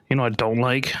know what I don't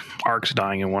like? Arcs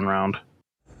dying in one round.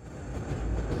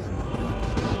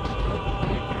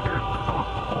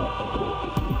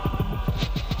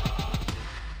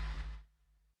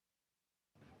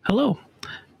 Hello.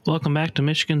 Welcome back to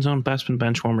Michigan's own Bespin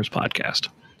Benchwarmers podcast.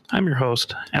 I'm your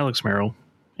host, Alex Merrill,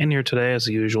 and here today, as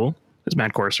usual, is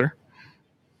Matt Corser.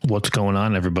 What's going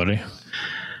on, everybody?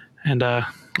 And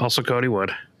also Cody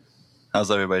Wood.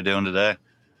 How's everybody doing today?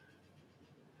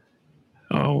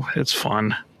 Oh, it's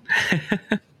fun.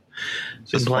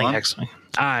 Been playing fun? X-Wing.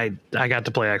 I got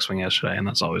to play X-Wing yesterday, and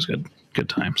that's always good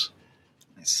times.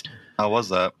 Nice. How was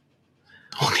that?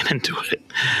 We'll get into it.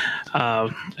 I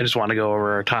just want to go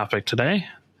over our topic today.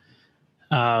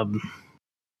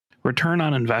 Return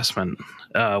on investment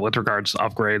with regards to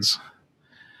upgrades.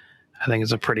 I think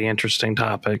it's a pretty interesting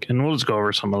topic, and we'll just go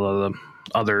over some of the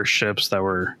other ships that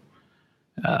were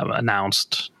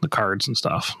announced, the cards and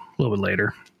stuff, a little bit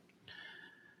later.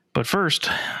 But first,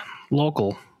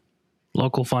 local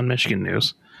fun Michigan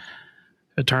news.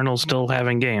 Eternal's still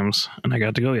having games, and I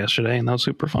got to go yesterday, and that was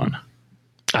super fun.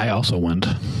 I also went.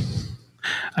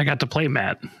 I got to play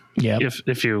Matt. Yeah.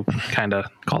 If you kind of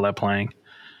call that playing.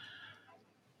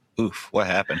 Oof, what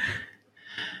happened?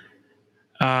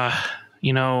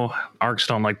 Arcs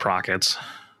don't like prockets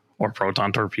or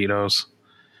proton torpedoes.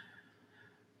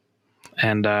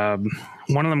 And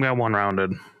one of them got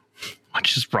one-rounded,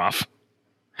 which is rough.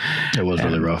 It was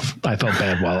really rough. I felt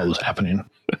bad while it was happening.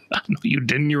 No, you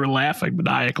didn't. You were laughing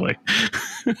maniacally.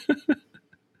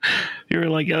 You were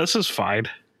like, yeah, this is fine.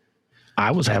 I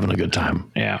was having a good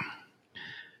time. Yeah.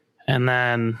 And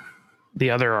then the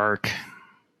other arc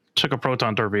took a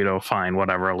proton torpedo, fine,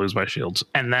 whatever, I'll lose my shields,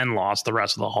 and then lost the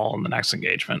rest of the hull in the next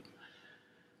engagement.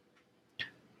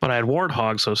 But I had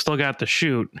Warthog, so still got to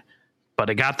shoot,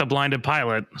 but it got the blinded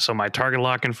pilot, so my target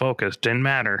lock and focus didn't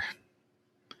matter.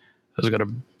 I was going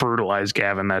to brutalize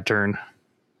Gavin that turn.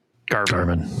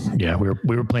 Garvin. Yeah, we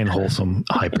were playing wholesome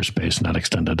hyperspace, not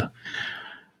extended.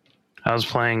 I was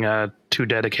playing 2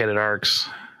 dedicated arcs,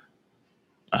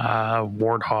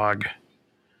 Warthog,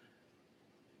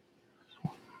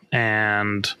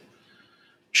 and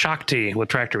Shakti with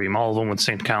Tractor Beam, all of them with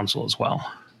St. Council as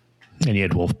well. And you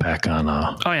had Wolfpack on.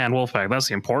 Oh, yeah, and Wolfpack. That's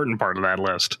the important part of that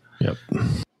list. Yep.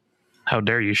 How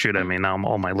dare you shoot at me? Now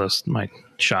all my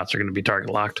shots are going to be target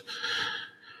locked.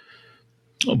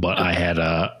 But I had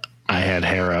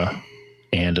Hera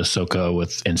and Ahsoka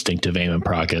with instinctive aim and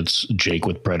prockets, Jake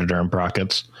with Predator and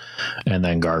prockets, and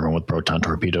then Garvin with proton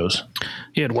torpedoes.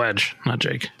 You had Wedge, not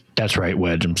Jake. That's right,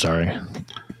 Wedge. I'm sorry.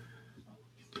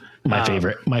 My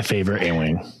favorite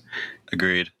A-wing.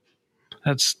 Agreed.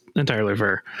 That's entirely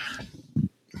fair.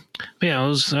 But yeah, it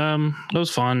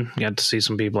was fun. Got to see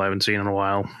some people I haven't seen in a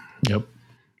while. Yep.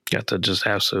 Got to just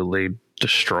absolutely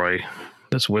destroy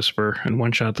this Whisper and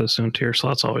one-shot this Soontir, so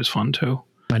that's always fun too.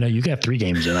 I know you got 3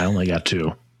 games in. I only got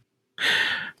 2.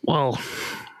 Well,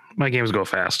 my games go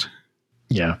fast.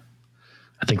 Yeah.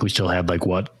 I think we still had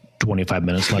 25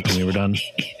 minutes left when we were done.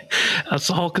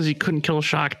 That's all because you couldn't kill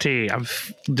Shakti. I'm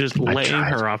just laying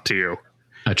her up to you.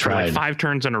 I tried. 5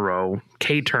 turns in a row,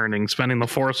 K turning, spending the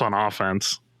force on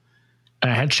offense. I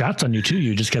had shots on you too.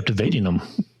 You just kept evading them.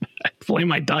 I play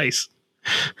my dice.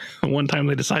 The one time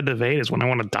they decide to evade is when I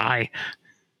want to die.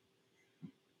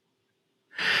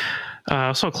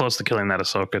 So close to killing that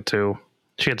Ahsoka too.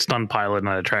 She had stunned pilot and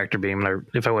I had a tractor beam. And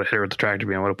if I would have hit her with the tractor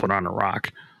beam, I would have put her on a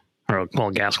rock or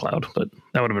a gas cloud. But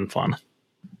that would have been fun.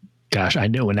 Gosh, I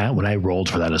knew when I rolled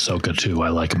for that Ahsoka too.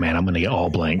 I'm going to get all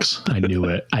blanks. I knew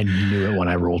it. I knew it when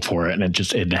I rolled for it, and it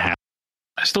didn't happen.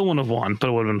 I still wouldn't have won, but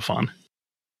it would have been fun.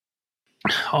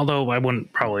 Although I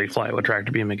wouldn't probably fly with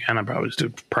tractor beam again. I'd probably just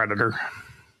do Predator.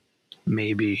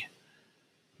 Maybe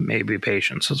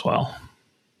Patience as well.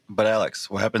 But Alex,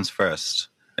 what happens first?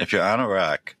 If you're on a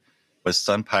rock with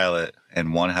stun pilot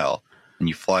and 1 health, and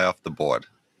you fly off the board?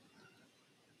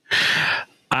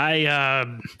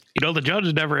 The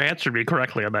judge never answered me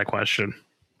correctly on that question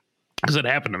because it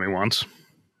happened to me once.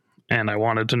 And I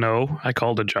wanted to know. I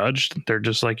called a judge. They're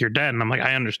just like, you're dead. And I'm like,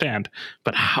 I understand.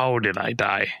 But how did I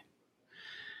die?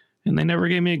 And they never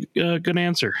gave me a good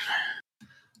answer.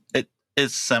 It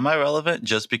is semi-relevant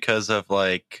just because of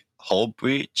hull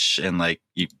breach and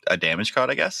a damage card,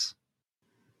 I guess.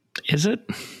 Is it?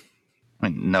 I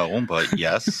mean, no, but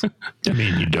yes. I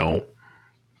mean, you don't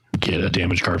get a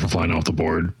damage card for flying off the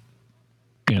board,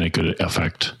 and it could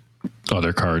affect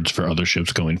other cards for other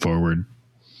ships going forward.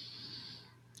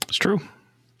 It's true.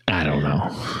 I don't know.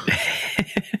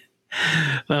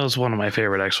 That was one of my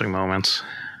favorite X-Wing moments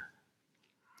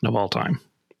of all time.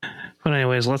 But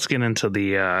anyways, let's get into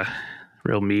the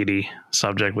real meaty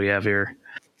subject we have here.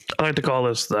 I like to call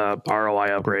this the ROI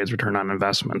upgrades, return on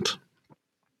investment.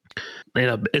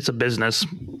 It's a business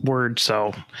word,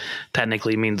 so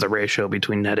technically means the ratio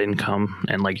between net income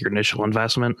and like your initial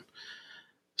investment.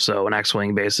 So an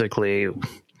X-Wing, basically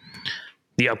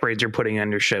the upgrades you're putting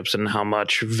on your ships and how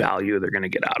much value they're going to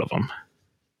get out of them.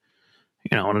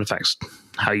 You know, and it affects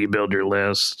how you build your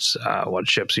lists, what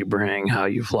ships you bring, how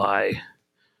you fly,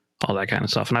 all that kind of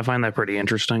stuff. And I find that pretty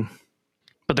interesting.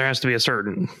 But there has to be a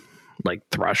certain like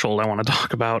threshold I want to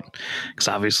talk about, because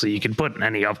obviously you can put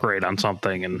any upgrade on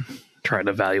something and try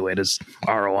to evaluate its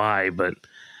ROI, but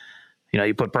you know,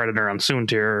 you put Predator on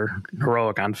Soontir,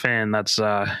 Heroic on Finn, that's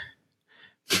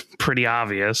pretty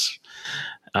obvious.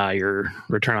 Your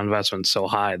return on investment is so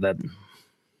high that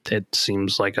it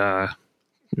seems like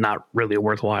not really a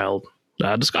worthwhile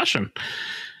discussion,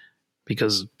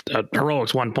 because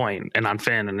Heroic's 1 point and on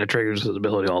Finn, and it triggers his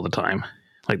ability all the time.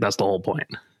 Like, that's the whole point.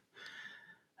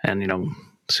 And, you know,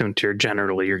 Soontir,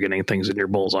 generally you're getting things in your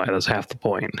bullseye. That's half the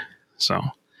point. So,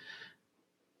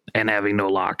 and having no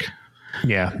lock.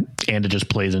 Yeah, and it just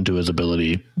plays into his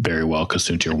ability very well, because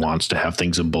Soontir wants to have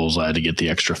things in bullseye to get the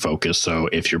extra focus. So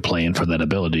if you're playing for that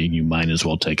ability, you might as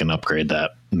well take an upgrade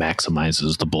that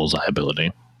maximizes the bullseye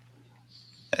ability.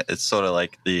 It's sort of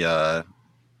like the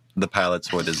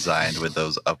pilots were designed with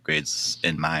those upgrades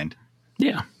in mind.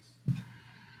 Yeah.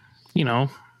 You know,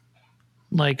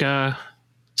 like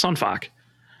Sunfok.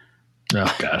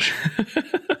 Oh, gosh.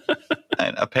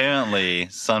 And apparently,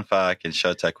 Sunfok and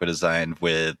Showtech were designed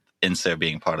with Insert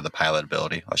being part of the pilot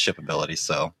ability or ship ability.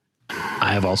 So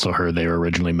I have also heard they were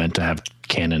originally meant to have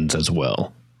cannons as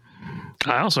well.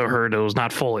 I also heard it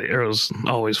was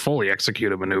always fully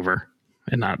execute a maneuver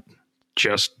and not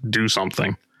just do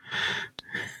something.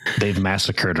 They've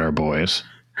massacred our boys.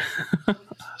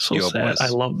 So Your sad. boys. I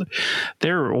love them.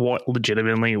 They're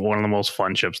legitimately one of the most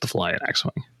fun ships to fly in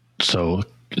X-Wing. So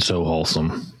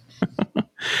wholesome.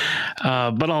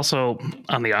 But also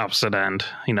on the opposite end,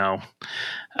 you know,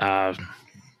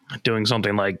 doing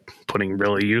something like putting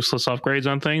really useless upgrades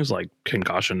on things like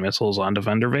concussion missiles on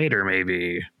Defender Vader,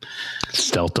 maybe.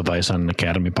 Stealth device on an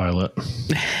Academy pilot.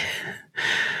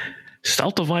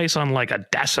 Stealth device on like a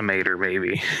Decimator,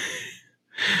 maybe.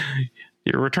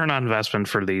 Your return on investment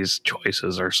for these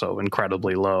choices are so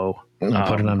incredibly low.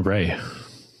 Put it on Ray.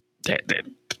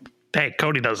 Hey,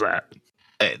 Cody does that.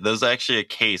 hey, there's actually a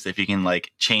case if you can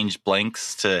like change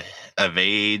blanks to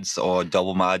evades or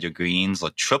double mod your greens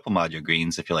or triple mod your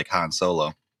greens if you're like Han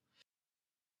Solo.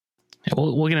 Yeah,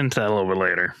 we'll get into that a little bit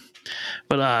later.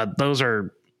 But those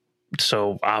are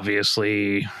so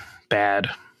obviously bad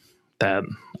that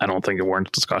I don't think it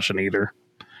warrants discussion either.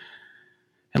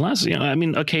 Unless, you know, I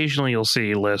mean, occasionally you'll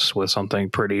see lists with something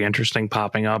pretty interesting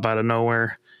popping up out of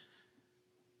nowhere.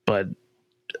 But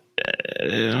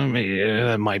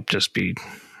that might just be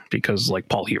because, like,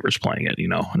 Paul Heber's playing it, you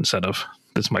know, instead of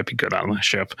this might be good on the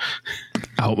ship.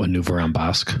 Outmaneuver on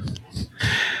Bosk.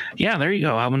 Yeah, there you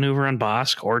go. Outmaneuver on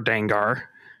Bosk or Dengar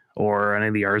or any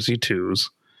of the RZ2s.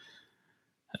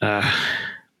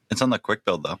 It's on the quick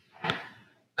build, though.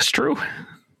 That's true.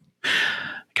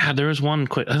 God, there was one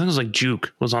quick. I think it was like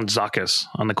Juke was on Zuckuss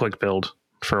on the quick build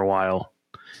for a while.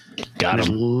 There's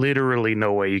literally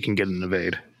no way you can get an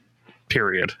evade.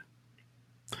 Period.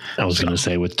 I was going to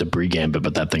say with Debris Gambit,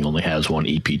 but that thing only has one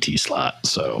EPT slot.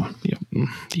 So yeah,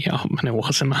 and it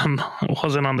wasn't on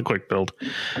the quick build.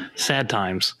 Sad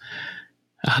times.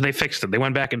 They fixed it. They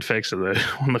went back and fixed it.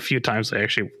 One of the few times they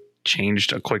actually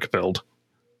changed a quick build.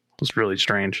 It was really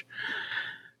strange.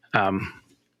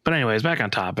 But anyways, back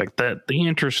on topic. The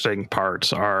interesting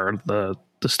parts are the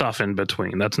stuff in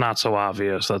between. That's not so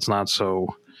obvious. That's not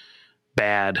so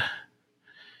bad.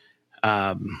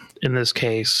 In this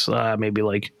case, maybe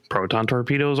like proton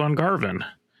torpedoes on Garvin.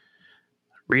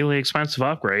 Really expensive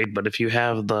upgrade, but if you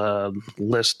have the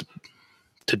list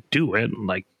to do it,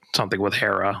 like something with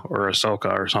Hera or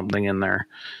Ahsoka or something in there,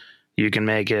 you can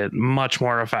make it much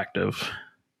more effective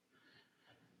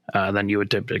than you would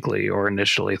typically or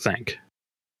initially think.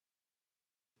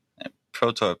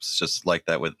 Protorp's just like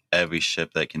that with every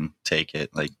ship that can take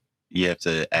it. Like, you have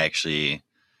to actually...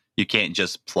 You can't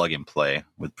just plug and play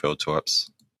with Protorps.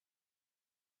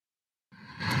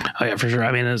 Oh, yeah, for sure.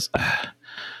 I mean,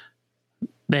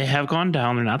 they have gone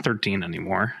down. They're not 13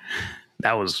 anymore.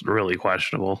 That was really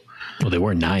questionable. Well, they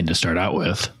were 9 to start out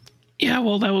with. Yeah,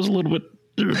 well, that was a little bit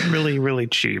really, really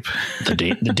cheap. The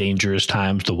dangerous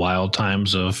times, the wild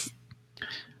times of...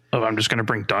 Oh, I'm just going to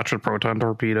bring Dutch with proton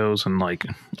torpedoes and like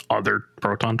other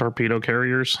proton torpedo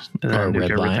carriers and or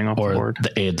nuke everything off the board.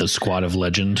 The squad of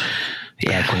legend.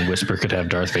 Back when Whisper could have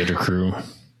Darth Vader crew.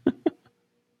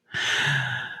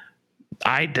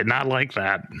 I did not like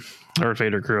that. Darth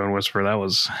Vader crew and Whisper. That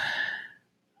was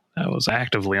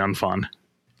actively unfun.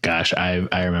 Gosh, I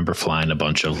remember flying a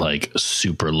bunch of like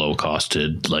super low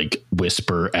costed like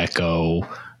Whisper, Echo,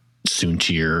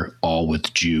 Soontir, all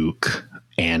with Juke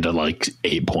and a like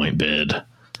 8-point bid.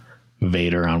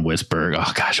 Vader on Whisper.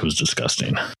 Oh gosh, it was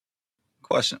disgusting.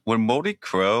 Question: would Moldy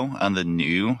Crow on the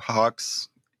new Hawks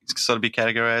sort of be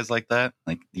categorized like that?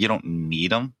 Like you don't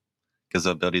need them because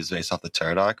the ability is based off the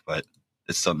Turtok, but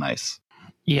it's still nice.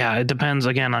 Yeah, it depends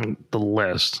again on the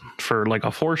list. For like a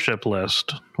 4-ship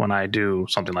list, when I do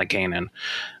something like Kanan,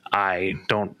 I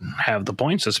don't have the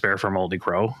points to spare for Moldy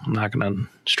Crow. I'm not going to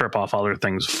strip off other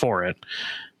things for it.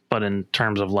 But in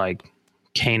terms of like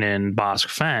Kanan, Bosk,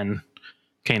 Fen,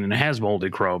 Kanan has Moldy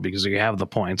Crow because you have the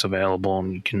points available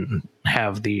and you can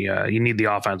have the you need the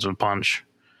offensive punch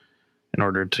in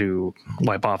order to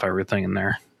wipe off everything in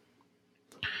there.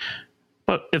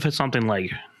 But if it's something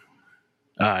like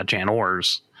Jan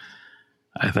Ors,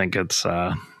 I think it's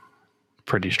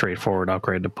pretty straightforward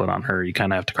upgrade to put on her. You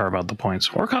kind of have to carve out the points.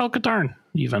 Or Kyle Katarn,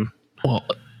 even. Well,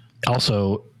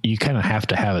 also, you kind of have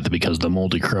to have it because the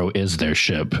Moldy Crow is their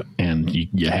ship, and you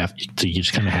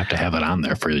just kind of have to have it on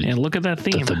there for look at that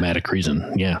theme. The thematic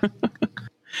reason. Yeah.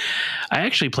 I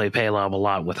actually play Paylob a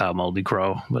lot without Moldy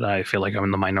Crow, but I feel like I'm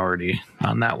in the minority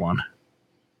on that one.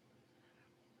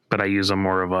 But I use a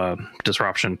more of a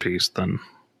disruption piece than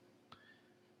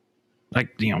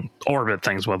like, orbit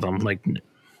things with them, like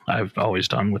I've always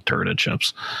done with turreted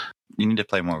ships. You need to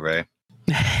play more Rey.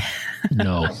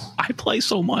 No. I play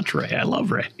so much Rey. I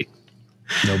love Rey.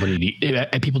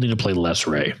 People need to play less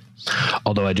Rey.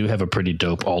 Although I do have a pretty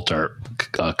dope alt art,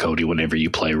 Cody, whenever you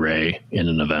play Rey in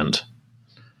an event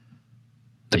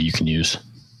that you can use.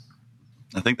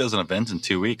 I think there's an event in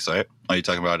 2 weeks, right? Are you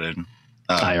talking about it in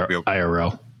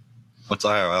IRL? What's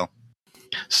IRL?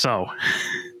 So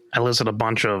I listed a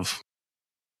bunch of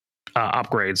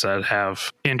upgrades that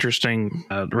have interesting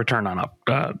return on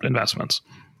investments.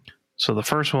 So the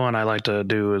first one I like to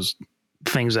do is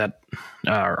things that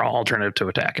are alternative to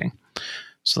attacking.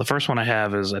 So the first one I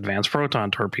have is advanced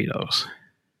proton torpedoes.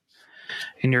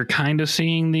 And you're kind of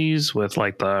seeing these with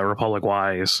like the Republic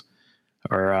Wise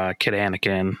or Kid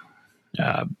Anakin.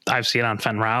 I've seen it on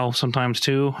Fen Rao sometimes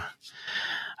too.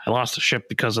 I lost a ship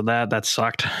because of that. That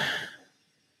sucked.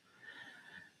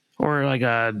 Or like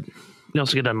you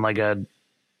also get on like a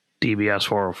DBS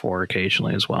 404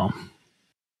 occasionally as well.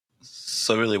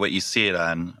 So really what you see it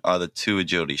on are the 2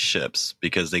 agility ships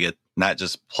because they get not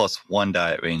just +1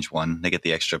 die at range 1, they get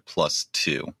the extra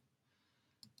 +2.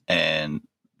 And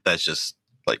that's just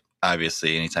like,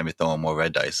 obviously, anytime you throw in more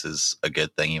red dice is a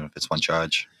good thing, even if it's 1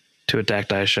 charge. 2 attack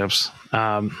die ships.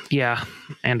 Yeah,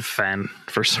 and Fen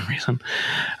for some reason.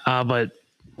 But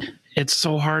it's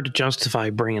so hard to justify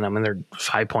bringing them, and they're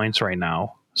 5 points right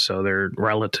now. So they're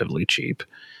relatively cheap,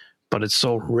 but it's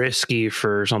so risky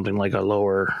for something like a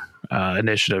lower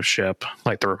initiative ship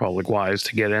like the Republic Wise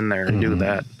to get in there and do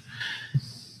that.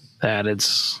 That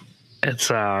it's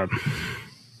I'm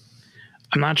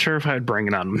not sure if I'd bring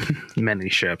it on many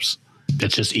ships.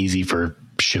 It's just easy for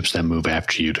ships that move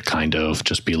after you to kind of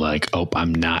just be like, oh,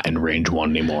 I'm not in range 1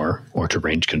 anymore, or to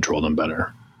range control them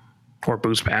better. Or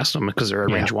boost past them because they're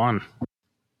at range 1.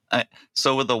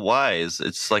 So with the Wise,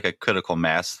 it's like a critical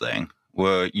mass thing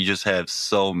where you just have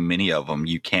so many of them,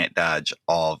 you can't dodge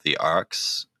all of the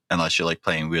arcs unless you're like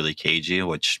playing really cagey,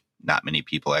 which not many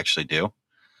people actually do.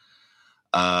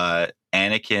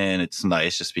 Anakin, it's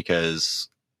nice just because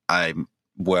I'm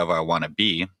wherever I want to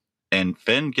be. And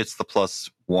Finn gets the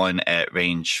 +1 at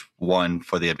range 1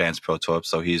 for the advanced protorp,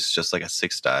 so he's just like a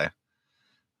 6 die.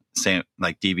 Same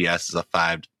like DBS is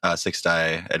a 6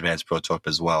 die advanced protorp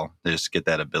as well. They just get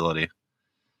that ability.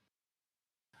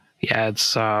 Yeah,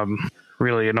 it's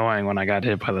really annoying when I got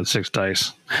hit by the 6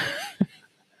 dice.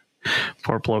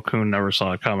 Poor Plo Koon never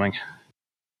saw it coming.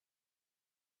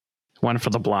 Went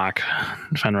for the block.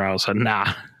 Fenrao said, nah,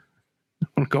 I'm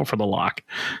going to go for the lock.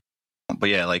 But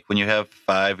yeah, like when you have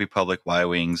 5 Republic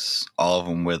Y-Wings, all of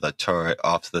them with a turret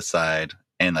off to the side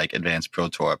and like advanced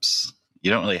protorps,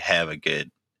 you don't really have a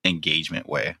good engagement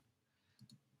way.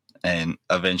 And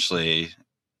eventually,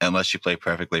 unless you play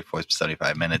perfectly for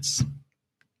 75 minutes,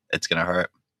 it's going to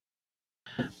hurt.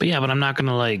 But yeah, I'm not going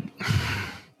to like...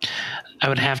 I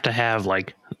would have to have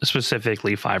like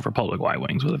specifically 5 Republic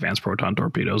Y-Wings with advanced proton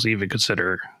torpedoes, even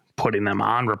consider putting them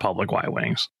on Republic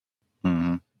Y-Wings.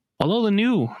 Mm-hmm. Although the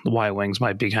new Y-Wings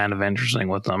might be kind of interesting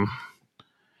with them.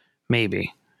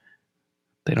 Maybe.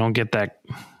 They don't get that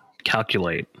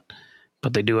calculate,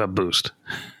 but they do have boost.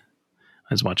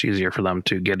 It's much easier for them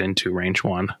to get into range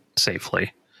 1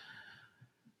 safely.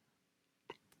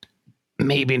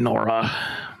 maybe Nora.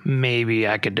 Maybe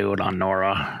I could do it on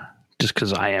Nora just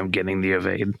because I am getting the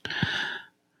evade.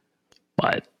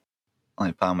 But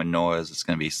Only problem with Nora is it's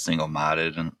going to be single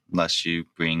modded unless you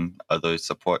bring other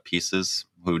support pieces.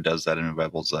 Who does that in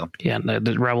Rebels, though? yeah,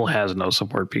 the Rebel has no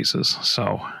support pieces,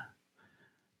 so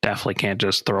definitely can't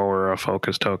just throw her a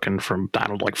focus token from, I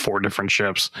don't know, like 4 different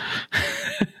ships.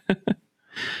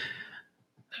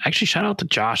 Actually, shout out to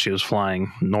Josh. He was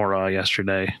flying Nora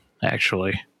yesterday,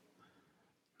 actually,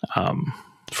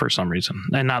 for some reason.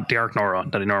 And not the Arc Nora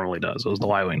that he normally does. It was the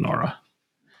Y-Wing Nora.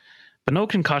 But no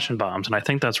concussion bombs, and I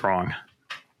think that's wrong.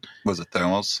 Was it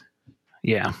thermals?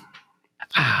 Yeah.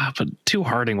 But too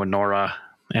harding with Nora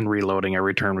and reloading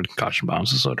every turn with concussion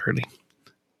bombs is so dirty.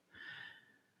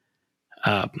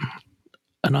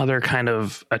 Another kind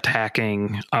of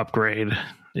attacking upgrade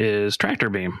is Tractor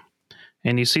Beam.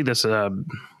 And you see this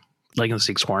like in the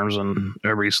Seek Swarms and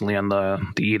recently on the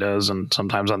EDAs and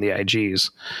sometimes on the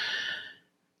IGs.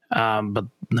 But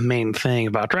the main thing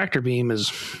about Tractor Beam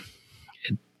is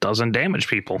it doesn't damage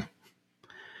people.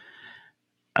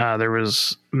 There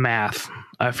was math,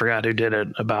 I forgot who did it,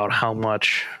 about how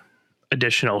much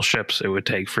additional ships it would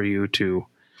take for you to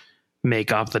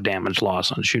make up the damage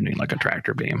loss on shooting like a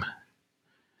Tractor Beam.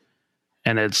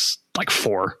 And it's like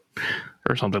 4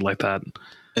 or something like that.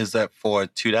 Is that for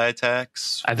 2-die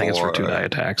attacks? I think it's for 2-die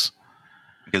attacks.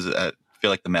 Because I feel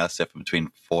like the math's different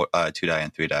between 2-die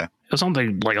and 3-die. It's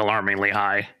something like alarmingly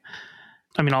high.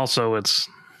 I mean, also it's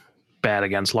bad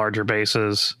against larger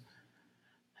bases.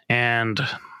 And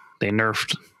they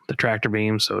nerfed the Tractor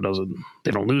Beam, so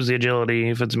they don't lose the agility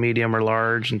if it's medium or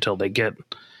large until they get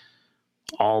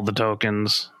all the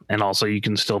tokens. And also you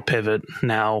can still pivot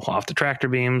now off the Tractor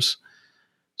Beams,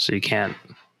 so you can't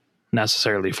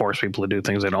necessarily force people to do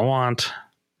things they don't want.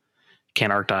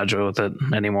 Can't arc dodge with it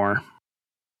anymore.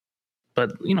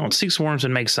 But, you know, Seek Swarms, it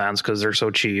makes sense because they're so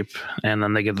cheap, and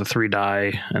then they get the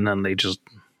 3-die, and then they just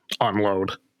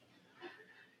unload.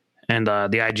 And the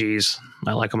IGs,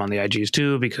 I like them on the IGs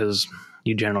too, because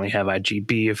you generally have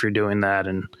IGB if you're doing that,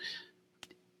 and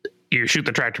you shoot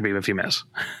the Tractor Beam if you miss.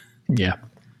 Yeah.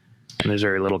 And there's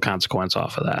very little consequence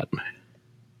off of that.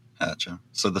 Gotcha.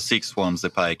 So the Seek Swarms, they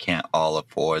probably can't all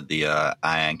afford the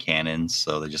ion cannons,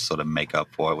 so they just sort of make up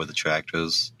for it with the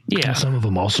tractors. Yeah. Some of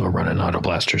them also run in auto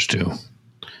blasters too.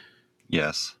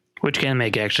 Yes. Which can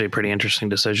make actually pretty interesting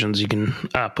decisions. You can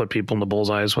put people in the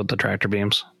bullseyes with the Tractor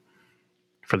Beams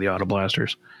for the auto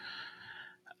blasters.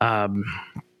 You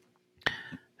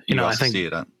know, I think see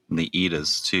it on the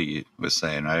EDAs too, you were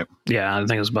saying, right? Yeah, I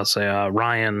think I was about to say,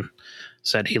 Ryan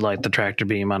said he liked the Tractor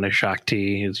Beam on his Shock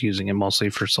T. He's using it mostly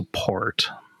for support,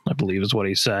 I believe is what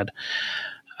he said.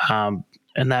 And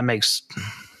that makes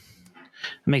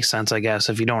sense, I guess.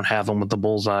 If you don't have them with the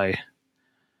bullseye,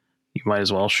 you might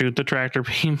as well shoot the Tractor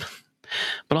Beam.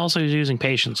 But also he's using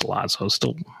Patience a lot, so it's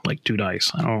still like 2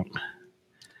 dice. I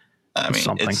mean,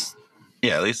 something.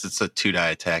 At least it's a 2-die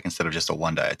attack instead of just a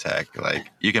 1-die attack.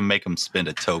 Like, you can make them spend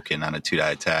a token on a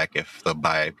 2-die attack if they'll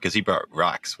buy, because he brought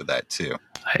rocks with that too.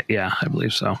 I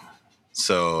believe so.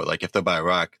 So, like, if they'll buy a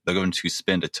rock, they're going to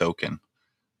spend a token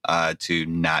to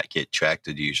not get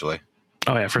tracted usually.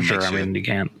 Oh, yeah, for sure. I mean, you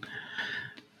can't.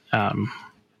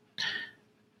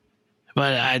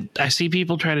 But I see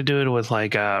people try to do it with,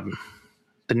 like, the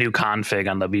new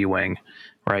config on the B-Wing,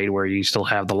 right, where you still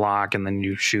have the lock and then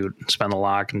you spend the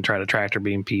lock and try to Tractor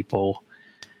Beam people,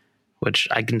 which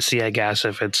I can see, I guess,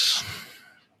 if it's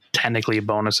technically a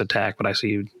bonus attack, but I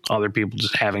see other people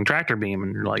just having Tractor Beam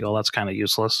and you're like, oh, that's kind of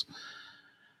useless.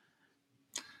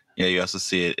 Yeah, you also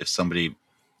see it if somebody,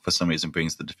 for some reason,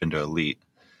 brings the Defender Elite.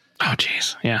 Oh,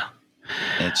 jeez, yeah.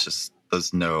 It's just,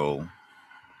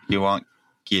 you aren't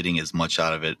getting as much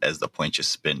out of it as the point you're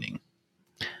spending.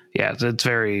 Yeah, it's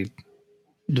very,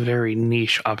 very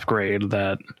niche upgrade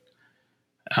that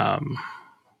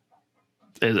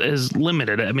is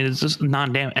limited. I mean, it's just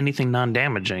anything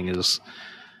non-damaging is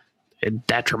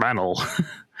detrimental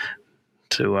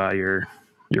to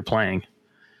your playing.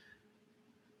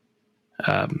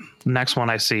 Next one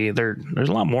I see, there's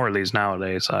a lot more of these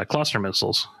nowadays. Cluster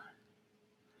missiles.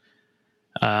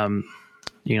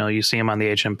 You see them on the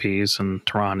HMPs and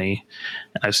Tirani,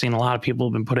 and I've seen a lot of people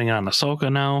have been putting it on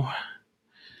Ahsoka now,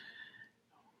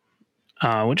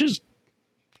 which is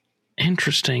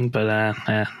interesting, but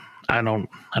I don't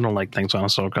like things on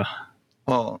Ahsoka.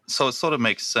 Well, so it sort of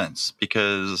makes sense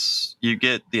because you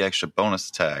get the extra bonus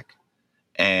attack,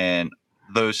 and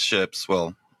those ships,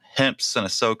 well, Hemps and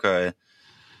Ahsoka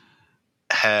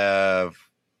have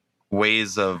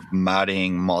ways of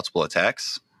modding multiple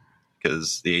attacks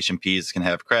because the HMPs can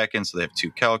have Kraken, so they have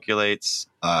 2 calculates.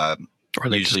 Or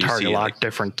they Usually just you target see, lock like-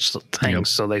 different things,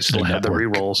 so they still The have the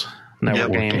network. rerolls.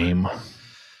 Network Network game. game.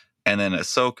 And then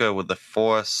Ahsoka with the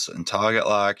Force and target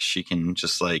lock, she can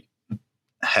just like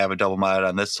have a double mod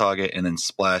on this target and then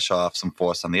splash off some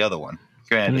Force on the other one.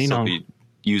 Granted, And, you know- Ahsoka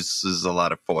uses a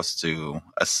lot of Force to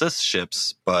assist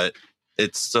ships, but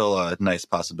it's still a nice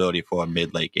possibility for a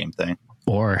mid-late game thing.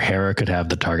 Or Hera could have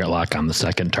the target lock on the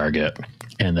second target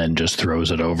and then just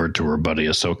throws it over to her buddy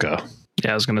Ahsoka.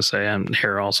 Yeah, I was going to say,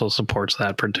 Hera also supports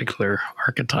that particular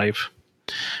archetype.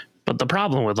 But the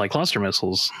problem with like cluster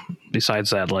missiles,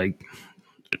 besides that, like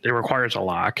it requires a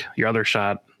lock. Your other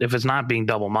shot, if it's not being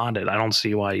double modded, I don't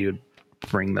see why you'd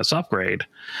bring this upgrade,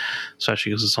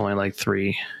 especially because it's only like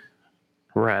 3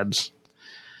 reds.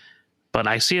 But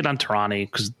I see it on Tarani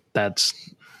because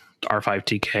that's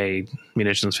R5TK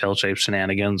munitions fail shape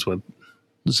shenanigans with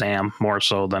Zam more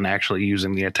so than actually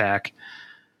using the attack.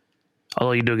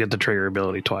 Although you do get the trigger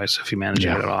ability twice if you manage to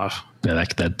get it off. Yeah,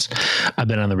 that's. I've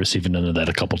been on the receiving end of that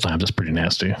a couple times. It's pretty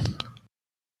nasty.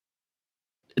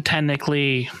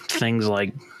 Technically, things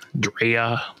like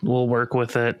Drea will work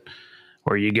with it,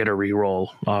 where you get a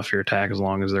reroll off your attack as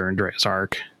long as they're in Drea's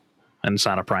arc, and it's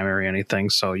not a primary or anything.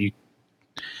 So I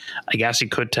guess you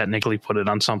could technically put it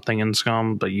on something in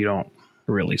Scum, but you don't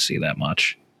really see that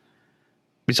much.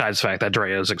 Besides the fact that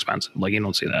Drea is expensive, like you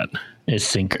don't see that. Is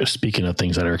Sinker? Speaking of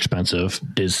things that are expensive,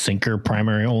 is Sinker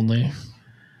primary only?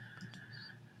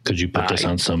 Could you put this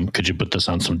on some? Could you put this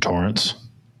on some torrents?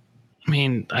 I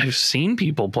mean, I've seen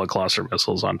people put cluster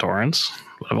missiles on torrents,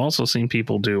 but I've also seen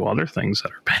people do other things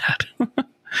that are bad.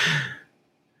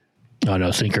 Oh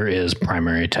no, Sinker is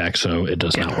primary attack, so it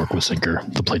does not work with Sinker.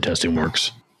 The playtesting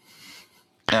works.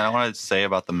 And I wanted to say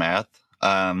about the math.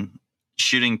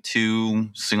 Shooting 2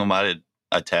 single-modded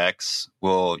attacks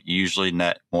will usually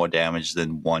net more damage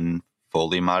than 1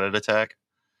 fully modded attack.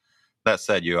 That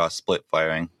said, you are split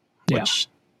firing, which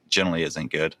generally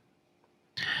isn't good.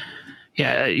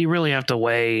 Yeah, you really have to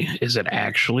weigh, is it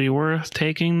actually worth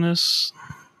taking this?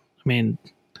 I mean,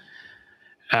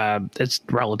 it's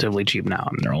relatively cheap now.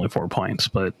 I mean, they're only 4 points,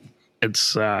 but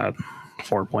it's 4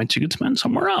 points you could spend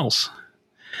somewhere else.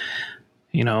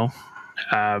 You know,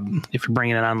 if you're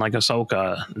bringing it on like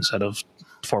Ahsoka, instead of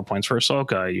 4 points for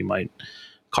Ahsoka, you might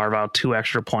carve out 2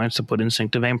 extra points to put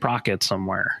Instinctive Aim Procket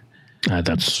somewhere.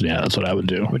 That's what I would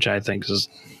do. Which I think is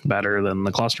better than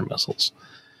the cluster missiles.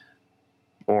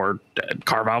 Or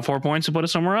carve out 4 points and put it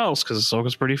somewhere else, because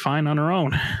Ahsoka's pretty fine on her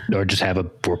own. Or just have a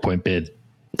 4-point bid.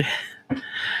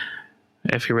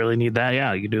 If you really need that,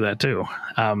 yeah, you can do that too.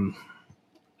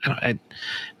 I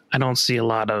don't see a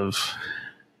lot of...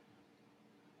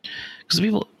 Because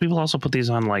people also put these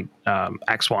on like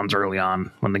X1s early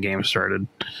on when the game started.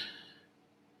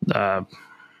 Die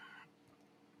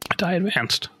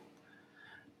Advanced.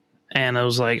 And I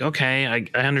was like, okay,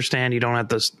 I understand you don't have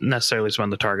to necessarily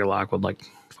spend the target lock with like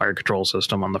fire control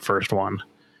system on the first one.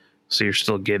 So you're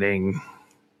still getting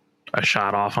a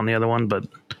shot off on the other one. But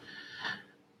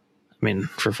I mean,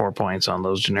 for 4 points on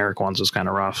those generic ones is kind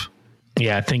of rough.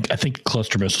 Yeah, I think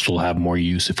cluster missiles will have more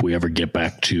use if we ever get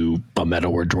back to a meta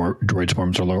where droid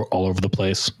swarms are all over the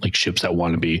place, like ships that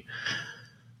want to be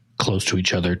close to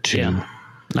each other too. Yeah.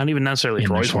 Not even necessarily In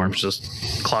droid their swarms,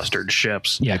 just clustered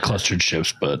ships. Yeah, clustered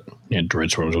ships, but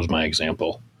droid swarms was my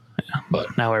example. Yeah.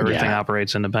 But now everything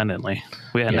operates independently.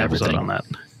 We had an episode on that.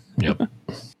 Yep.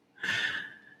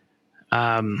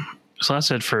 So that's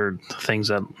it for things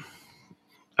that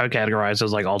I would categorize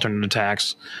as like alternate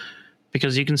attacks,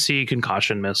 because you can see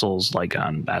concussion missiles like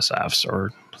on SFs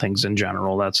or things in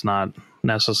general. That's not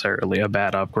necessarily a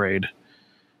bad upgrade,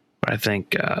 but I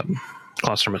think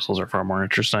cluster missiles are far more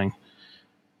interesting.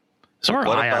 So are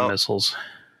ion missiles.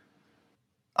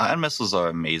 Ion missiles are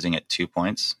amazing at 2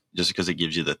 points, just because it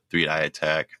gives you the 3-die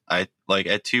attack. I like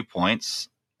at 2 points.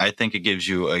 I think it gives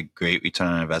you a great return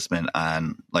on investment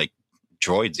on like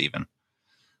droids even.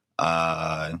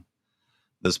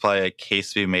 There's probably a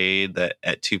case to be made that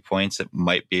at 2 points it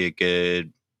might be a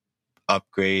good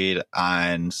upgrade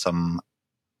on some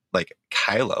like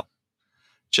Kylo,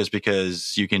 just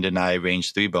because you can deny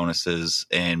range 3 bonuses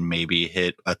and maybe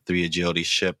hit a 3 agility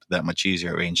ship that much easier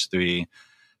at range 3.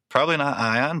 Probably not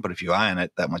ion, but if you ion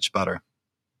it, that much better.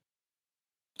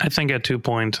 I think at 2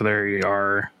 points they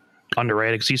are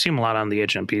underrated, because you see them a lot on the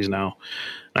HMPs now.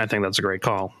 And I think that's a great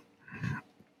call.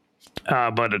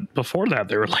 But before that,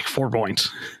 they were like 4 points,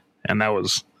 and that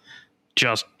was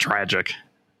just tragic.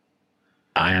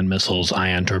 Ion missiles,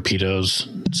 ion torpedoes,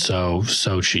 so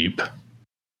cheap.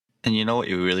 And you know what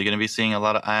you're really going to be seeing a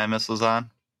lot of ion missiles on?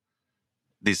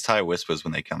 These TIE Whispers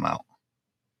when they come out.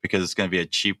 Because it's going to be a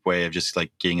cheap way of just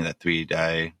like getting that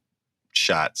 3-die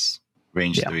shots.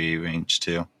 Range 3, range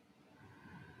 2.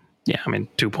 Yeah, I mean,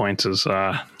 2 points is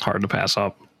hard to pass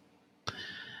up.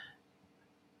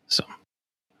 So,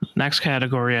 next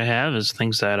category I have is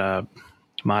things that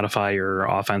modify your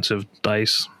offensive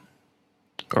dice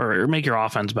or make your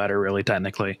offense better, really,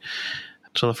 technically.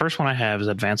 So, the first one I have is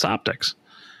Advanced Optics,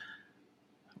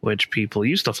 which people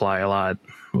used to fly a lot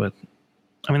with.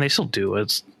 I mean, they still do,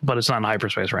 but it's not in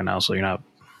hyperspace right now, so you're not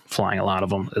flying a lot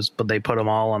of them. But they put them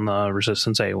all on the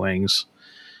Resistance A-Wings.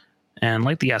 And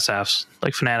like the SFs,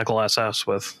 like Fanatical SFs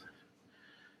with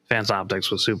Advanced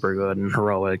Optics was super good, and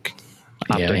Heroic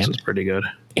Optics is pretty good.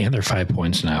 And they're 5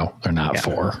 points now. They're not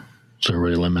 4. So it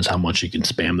really limits how much you can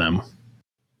spam them.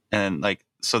 And like,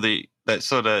 just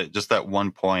that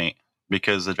 1 point,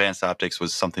 because Advanced Optics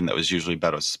was something that was usually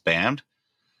better spammed,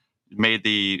 made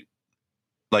the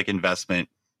investment,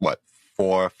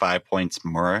 4 or 5 points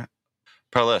more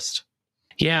per list.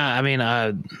 Yeah, I mean,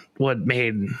 what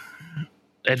made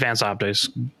Advanced Optics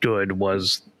good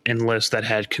was in lists that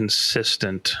had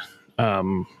consistent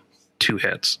 2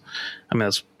 hits. I mean,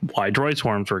 that's why Droid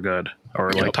Swarms were good,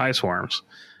 or like TIE Swarms,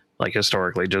 like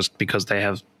historically, just because they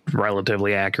have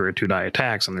relatively accurate 2-die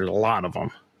attacks, and there's a lot of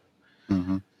them.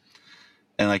 Mm-hmm.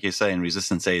 And like you say, in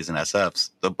Resistance A's and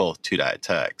SFs, they're both 2-die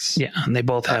attacks. Yeah, and they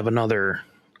both have another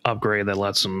upgrade that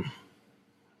lets them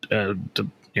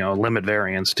limit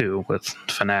variance too, with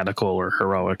Fanatical or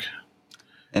Heroic.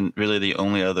 And really the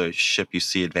only other ship you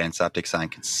see Advanced Optics on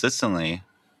consistently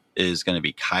is going to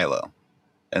be Kylo.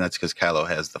 And that's because Kylo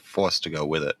has the Force to go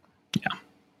with it. Yeah.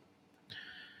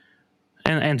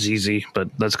 And ZZ, but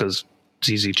that's because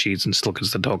ZZ cheats and still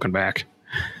gets the token back.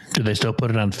 Do they still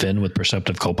put it on Finn with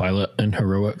Perceptive Copilot and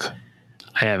Heroic?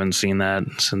 I haven't seen that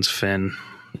since Finn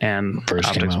and first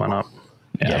Optics went up.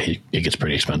 Yeah, it gets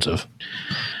pretty expensive.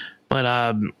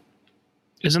 But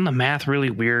isn't the math really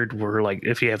weird where, like,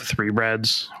 if you have 3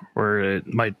 reds, where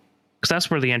it might... Because that's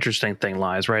where the interesting thing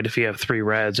lies, right? If you have 3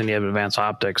 reds and you have Advanced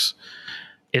Optics,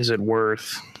 is it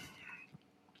worth...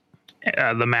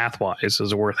 the math-wise,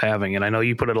 is it worth having? And I know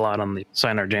you put it a lot on the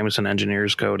Sinar Jameson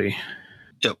Engineers, Cody.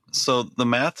 Yep. So the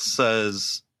math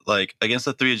says, like, against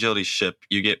a 3 agility ship,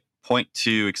 you get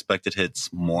 0.2 expected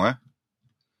hits more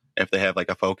if they have, like,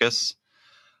 a focus.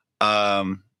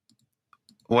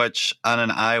 Which on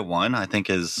an I-1, I think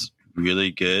is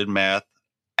really good math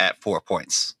at 4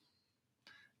 points.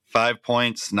 5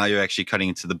 points, now you're actually cutting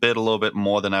into the bid a little bit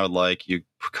more than I would like. You're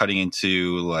cutting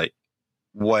into, like,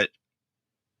 what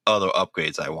other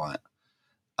upgrades I want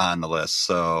on the list.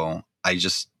 So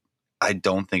I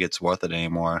don't think it's worth it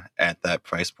anymore at that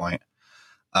price point.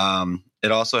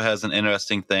 It also has an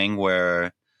interesting thing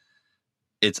where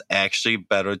it's actually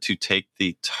better to take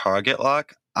the target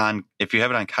lock on, if you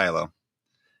have it on Kylo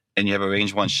and you have a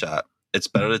range 1 shot, it's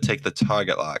better to take the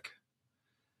target lock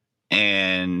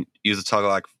and use the target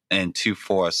lock and 2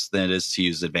 force than it is to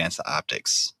use Advanced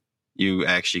Optics. You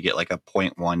actually get like a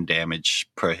 0.1 damage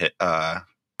per hit,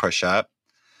 per shot.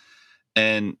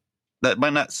 And that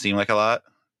might not seem like a lot,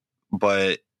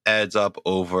 but adds up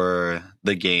over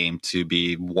the game to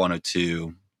be 1 or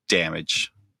 2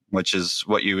 damage, which is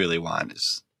what you really want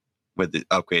is with the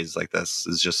upgrades like this,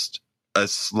 is just a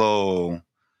slow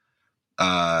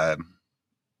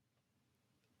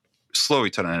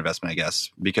return on investment, I guess,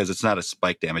 because it's not a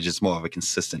spike damage. It's more of a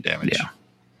consistent damage.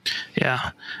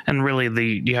 Yeah. And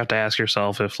really you have to ask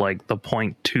yourself if like the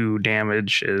 0.2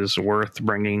 damage is worth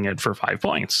bringing it for 5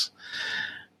 points.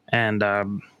 And I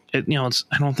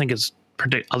don't think it's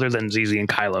other than ZZ and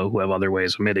Kylo, who have other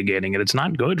ways of mitigating it. It's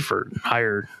not good for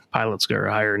higher pilots or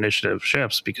higher initiative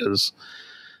ships because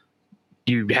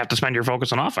you have to spend your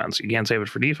focus on offense. You can't save it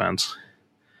for defense.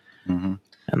 Mm-hmm.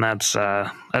 And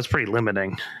that's pretty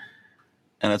limiting.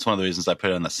 And that's one of the reasons I put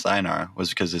it on the Sinar, was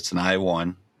because it's an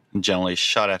I-1, generally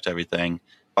shot after everything.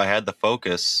 If I had the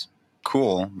focus,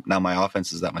 cool. Now my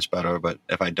offense is that much better. But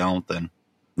if I don't, then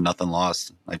nothing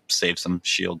lost. I saved some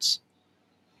shields.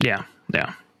 Yeah.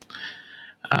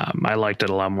 I liked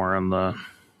it a lot more on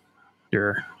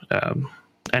your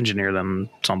engineer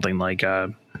than something like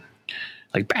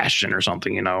Bastion or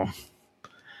something,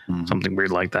 something weird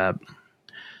like that.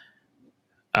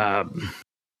 The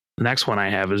next one I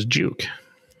have is Juke,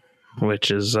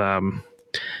 which is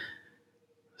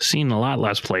seen a lot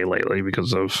less play lately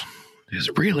because it's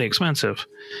really expensive.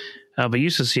 But you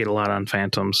used to see it a lot on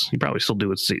Phantoms. You probably still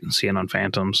do see it on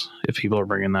Phantoms if people are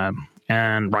bringing that.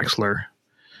 And Rexler,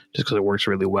 just because it works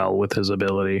really well with his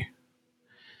ability.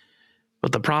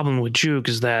 But the problem with Juke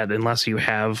is that unless you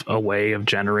have a way of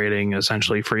generating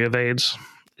essentially free evades,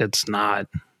 it's not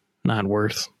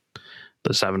worth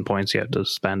the 7 points you have to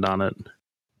spend on it.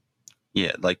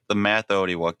 Yeah, like the math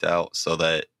already worked out so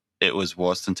that it was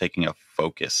worse than taking a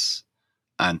focus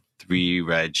on 3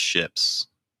 red ships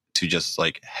to just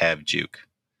like have juke.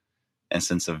 And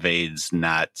since evade's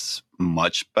not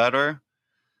much better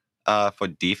for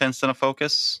defense than a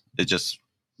focus,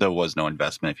 there was no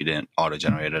investment if you didn't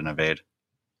auto-generate an evade.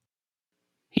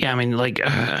 Yeah, I mean, like,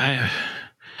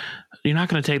 you're not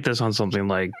going to take this on something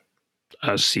like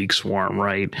a Seek Swarm,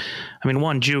 right? I mean,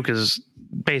 one, juke is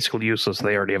basically useless.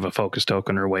 They already have a focus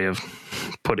token or way of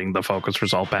putting the focus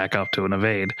result back up to an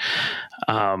evade.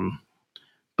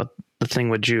 But the thing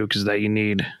with juke is that you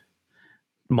need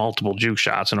multiple juke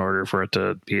shots in order for it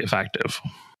to be effective.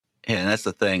 Yeah, and that's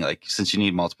the thing. Like, since you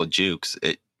need multiple jukes,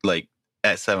 it like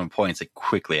at 7 points, it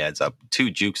quickly adds up.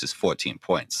 2 jukes is 14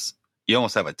 points. You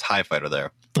almost have a TIE fighter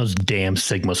there. Those damn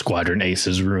Sigma Squadron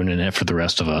aces ruining it for the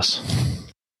rest of us.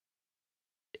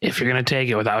 If you're going to take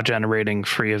it without generating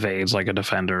free evades like a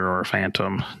Defender or a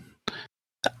Phantom.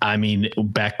 I mean,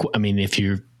 if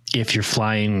you're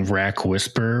flying Rack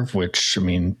Whisper, which, I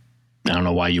mean, I don't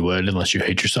know why you would unless you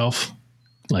hate yourself,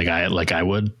 like I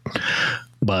would.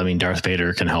 But I mean, Darth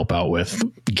Vader can help out with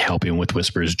helping with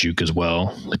Whisper's juke as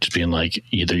well. Like just being like,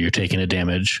 either you're taking a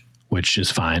damage, which is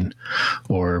fine,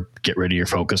 or get rid of your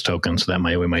focus token, so that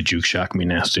my juke shot can be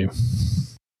nasty.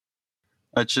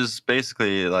 Which is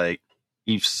basically like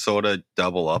you sort of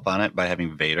double up on it by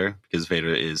having Vader, because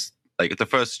Vader is like the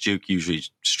first juke usually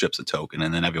strips a token,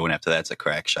 and then everyone after that's a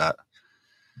crack shot.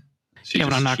 So yeah,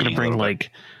 but I'm not going to bring like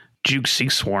juke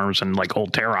Seek Swarms and like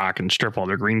old Terok and strip all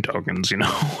their green tokens, you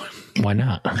know? Why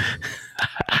not?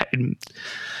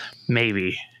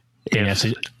 Maybe.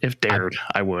 If dared,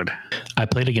 I would. I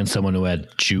played against someone who had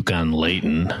juke on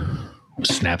Leighton.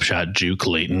 Snapshot juke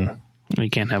Leighton.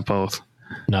 You can't have both.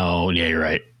 No, yeah, you're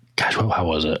right. Gosh, how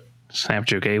was it? Snap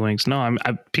juke A-Wings. No,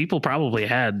 people probably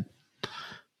had.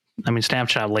 I mean,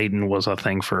 Snapshot Leighton was a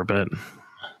thing for a bit.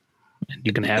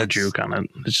 You can have juke on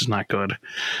it. It's just not good.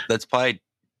 That's probably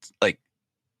like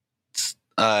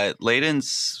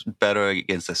Leighton's better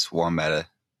against a swarm meta.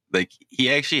 Like, he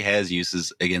actually has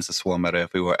uses against a swarm meta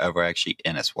if we were ever actually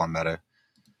in a swarm meta.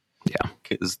 Yeah.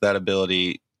 Because that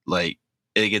ability, like,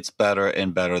 it gets better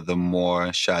and better the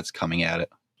more shots coming at it.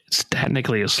 It's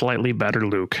technically a slightly better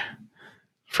Luke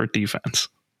for defense.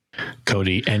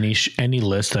 Cody, any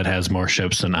list that has more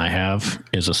ships than I have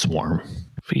is a swarm.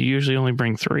 But you usually only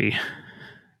bring 3.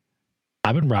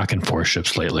 I've been rocking 4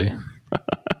 ships lately.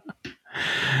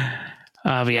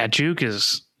 But yeah, juke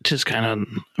is just kind of,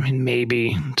 I mean,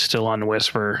 maybe still on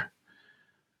Whisper,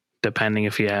 depending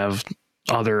if you have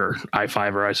other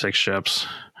I5 or I6 ships.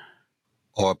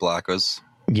 Or blockers.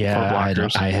 Yeah,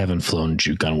 I haven't flown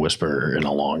juke on Whisper in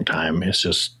a long time. It's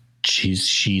just,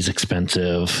 she's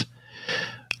expensive.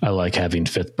 I like having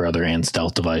Fifth Brother and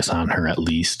Stealth Device on her at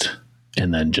least.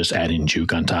 And then just adding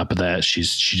juke on top of that, she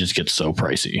just gets so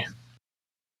pricey.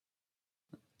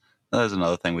 There's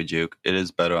another thing with juke. It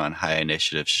is better on high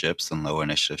initiative ships than lower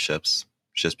initiative ships,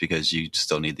 just because you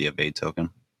still need the evade token.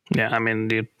 Yeah, I mean,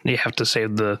 you have to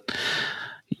save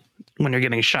when you're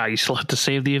getting shot, you still have to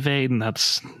save the evade, and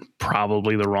that's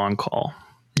probably the wrong call.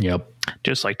 Yep.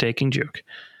 Just like taking juke.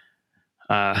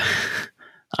 On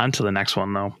to the next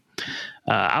one, though.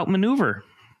 Outmaneuver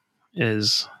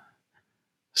is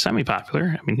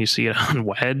semi-popular. I mean, you see it on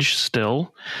Wedge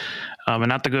still, and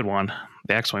not the good one,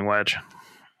 the X-Wing Wedge.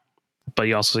 But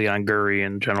you also see it on Guri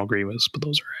and General Grievous. But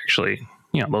those are actually,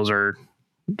 those are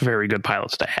very good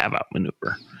pilots to have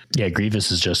outmaneuver. Yeah,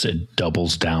 Grievous is just, it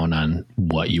doubles down on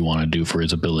what you want to do for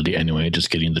his ability anyway, just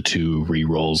getting the 2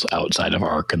 re-rolls outside of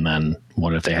arc, and then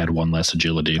what if they had 1 less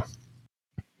agility?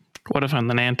 What if I'm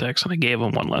the Nantex and I gave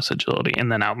him 1 less agility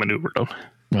and then outmaneuvered him?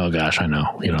 Oh gosh, I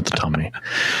know. You don't have to tell me.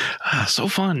 So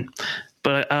fun.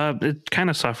 But it kind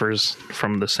of suffers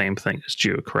from the same thing as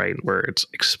juke, right? Where it's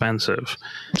expensive.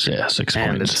 Yeah, 6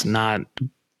 and points. It's not,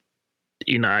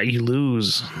 you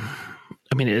lose.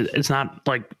 I mean, it's not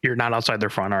like you're not outside their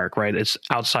front arc, right? It's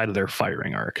outside of their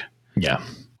firing arc. Yeah.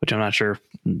 Which I'm not sure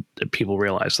if people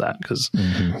realize that, because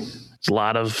there's a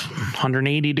lot of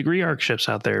 180 degree arc ships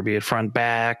out there, be it front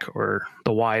back or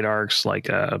the wide arcs like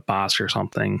a Bosk or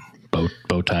something.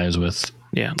 Bow ties with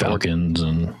Falcons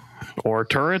or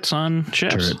turrets on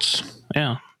ships. Turrets.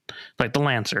 Yeah. Like the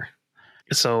Lancer.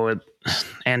 So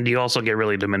and you also get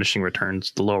really diminishing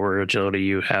returns the lower agility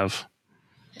you have.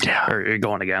 Yeah. Or you're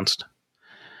going against.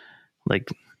 Like,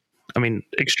 I mean,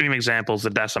 extreme examples,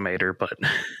 the Decimator,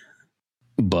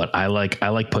 but I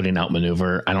like putting out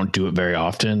maneuver. I don't do it very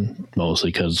often,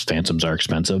 mostly because Phantoms are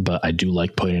expensive, but I do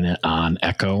like putting it on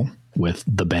Echo with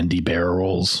the bendy barrel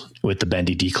rolls, with the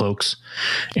bendy decloaks,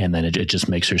 and then it just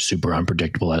makes her super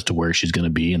unpredictable as to where she's going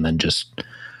to be, and then just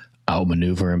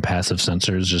outmaneuver and passive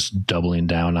sensors, just doubling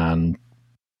down on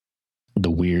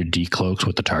the weird decloaks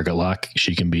with the target lock,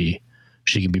 she can be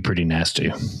pretty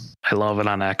nasty. I love it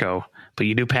on Echo, but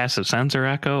you do passive sensor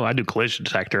Echo. I do collision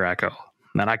detector Echo.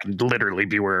 Then I can literally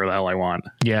be where the hell I want.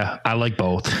 Yeah, I like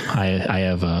both. I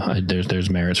have there's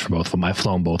merits for both of them. I've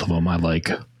flown both of them. I like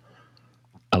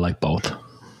both.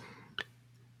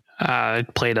 I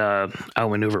played a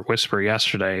Outmaneuver Whisper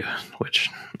yesterday, which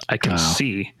I can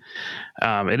see.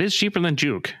 It is cheaper than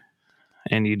Juke,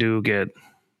 and you do get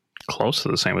close to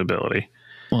the same ability.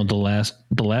 Well, the last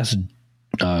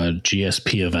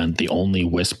GSP event, the only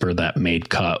Whisper that made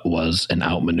cut was an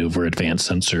Outmaneuver Advanced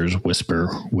Sensors Whisper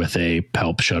with a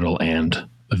Palp Shuttle and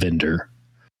a Vinder.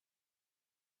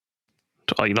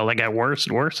 Well, that got worse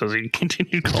and worse as he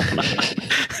continued going on.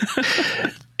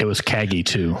 It was Kagi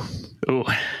too. Ooh.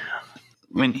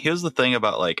 I mean, here's the thing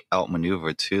about like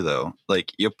outmaneuver too, though.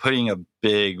 Like you're putting a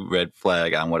big red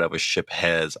flag on whatever ship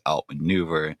has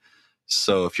outmaneuver.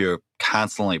 So if you're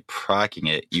constantly proccing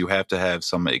it, you have to have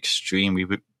some extreme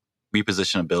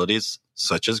reposition abilities,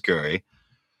 such as Guri,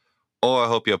 or I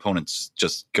hope your opponent's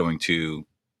just going to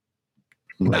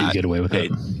let you get away with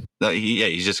it.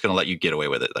 He's just going to let you get away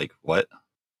with it. Like what?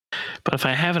 But if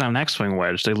I have it on X-Wing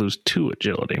Wedge, they lose 2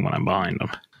 agility when I'm behind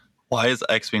them. Why is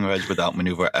X-Wing Wedge without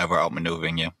maneuver ever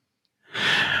outmaneuvering you?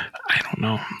 I don't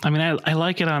know. I mean, I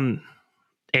like it on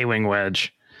A-Wing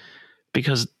Wedge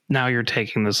because now you're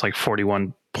taking this like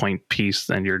 41 point piece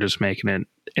and you're just making it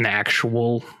an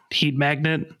actual heat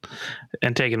magnet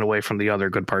and taking it away from the other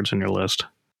good parts in your list.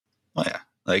 Oh yeah.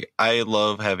 Like I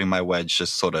love having my wedge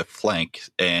just sort of flank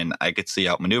and I could see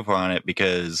outmaneuver on it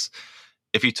because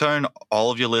if you turn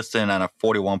all of your list in on a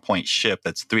 41 point ship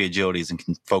that's 3 agilities and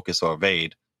can focus or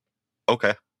evade,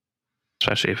 okay.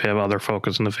 Especially if you have other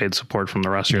focus and evade support from the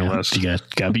rest of your list. You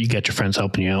got your friends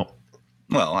helping you out.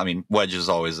 Well, I mean, Wedge is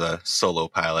always a solo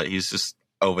pilot. He's just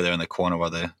over there in the corner while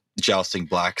the jousting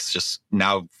block's just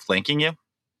now flanking you.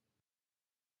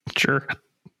 Sure.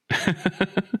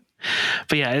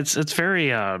 But yeah, it's very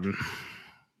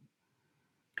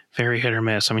very hit or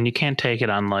miss. I mean, you can't take it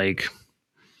on like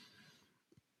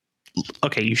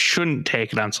you shouldn't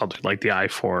take it on something like the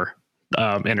I-4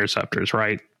 interceptors,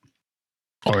 right?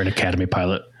 Or an Academy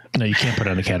pilot. No, you can't put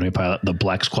on Academy pilot. The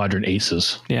Black Squadron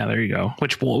Aces. Yeah, there you go.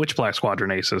 Which Black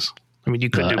Squadron Aces? I mean, you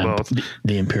could do both.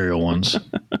 The Imperial ones.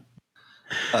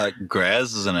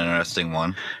 Graz is an interesting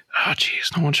one. Oh, geez.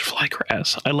 No one should fly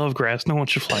Graz. I love Graz. No one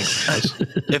should fly Graz.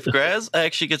 If Graz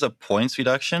actually gets a points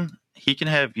reduction, he can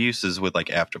have uses with like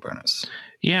afterburners.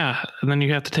 Yeah, and then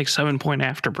you have to take 7-point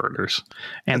afterburners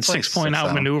and 6-point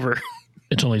outmaneuver.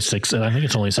 It's only 6, and I think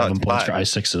it's only 7 points for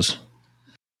I-6s.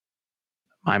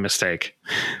 My mistake.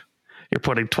 You're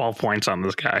putting 12 points on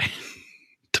this guy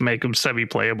to make him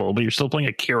semi-playable, but you're still playing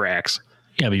a Kirax.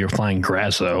 Yeah, but you're flying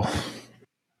Graz, though.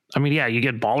 I mean, yeah, you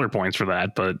get baller points for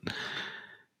that, but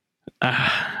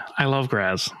I love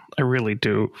Graz. I really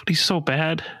do. But he's so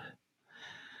bad.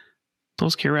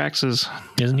 Those Kiraxes.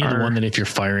 Isn't he the one that if you're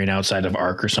firing outside of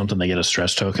arc or something, they get a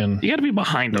stress token? You got to be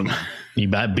behind them. You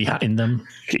behind them?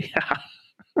 Yeah.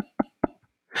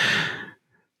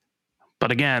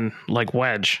 But again, like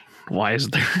Wedge, why is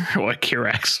there a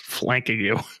Kirax flanking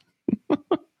you?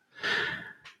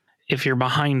 If you're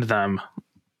behind them,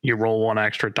 you roll 1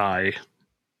 extra die.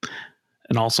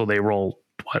 And also they roll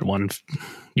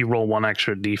you roll 1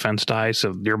 extra defense die,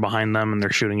 so you're behind them and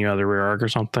they're shooting you out of the rear arc or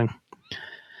something.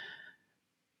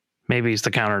 Maybe it's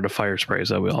the counter to fire sprays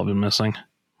that we've all been missing.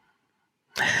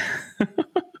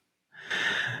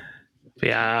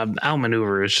 Yeah,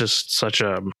 outmaneuver is just such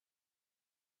a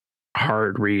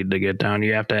hard read to get down.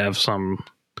 You have to have some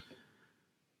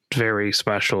very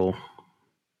special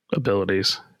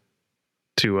abilities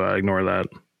to ignore that.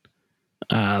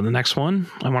 The next one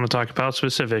I want to talk about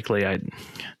specifically,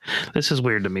 this is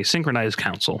weird to me. Synchronized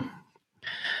Council.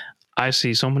 I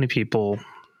see so many people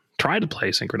try to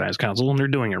play Synchronized Council and they're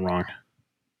doing it wrong.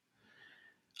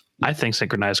 I think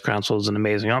Synchronized Council is an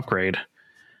amazing upgrade,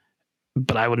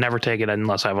 but I would never take it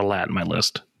unless I have a LAT in my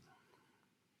list.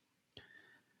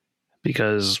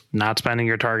 Because not spending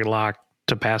your target lock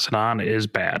to pass it on is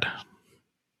bad.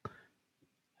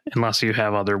 Unless you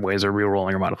have other ways of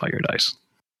re-rolling or modifying your dice.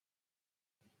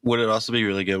 Would it also be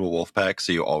really good with Wolfpack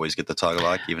so you always get the target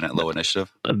lock even at low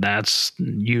initiative? That's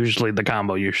usually the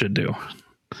combo you should do.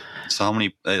 So how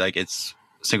many, it's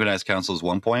Synchronized Council is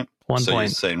 1 point? 1 so point.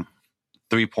 You're saying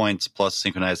 3 points plus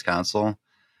Synchronized Council,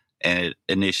 and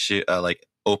it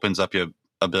opens up your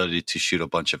ability to shoot a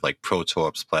bunch of like Pro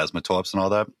Torps, Plasma Torps, and all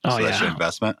that. Oh, so that's your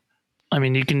investment. I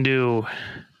mean, you can do...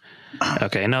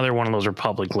 Okay, another one of those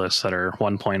Republic lists that are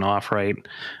 1 point off, right,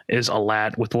 is a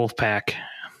LAT with Wolfpack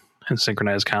and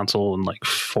Synchronized Council and like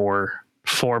 4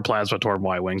 4 Plasma Torp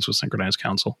Y-Wings with Synchronized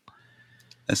Council.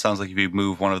 It sounds like if you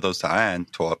move one of those to Ion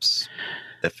Torps,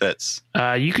 it fits.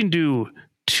 You can do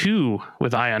 2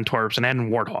 with Ion Torps and add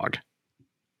in Warthog.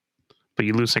 But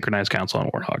you lose Synchronized Council on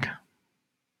Warthog.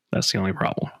 That's the only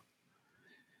problem.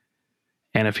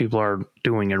 And if people are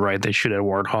doing it right, they shoot at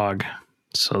Warthog.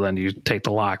 So then you take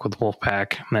the lock with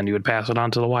Wolfpack, and then you would pass it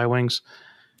on to the Y-Wings.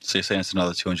 So you're saying it's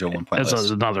another 201 point It's list?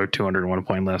 It's another 201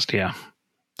 point list, yeah.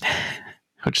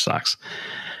 Which sucks.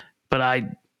 But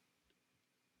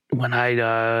when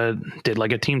I did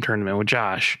like a team tournament with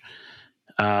Josh,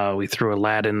 we threw a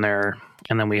lad in there,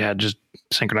 and then we had just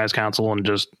Synchronized Council and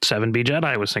just 7B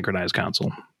Jedi with Synchronized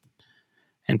Council.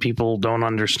 And people don't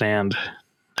understand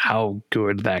how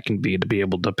good that can be to be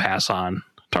able to pass on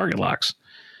target locks.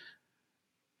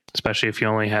 Especially if you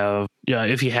only have,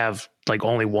 if you have like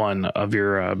only one of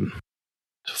your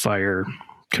fire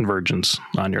convergence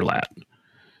on your lat.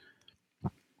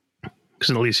 Because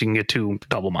at least you can get 2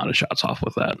 double modded shots off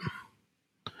with that.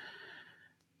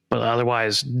 But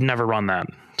otherwise, never run that.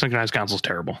 Synchronized Council is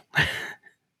terrible.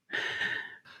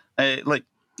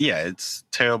 It's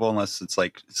terrible unless it's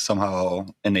like somehow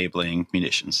enabling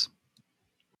munitions.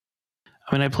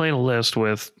 I mean, I played a list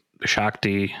with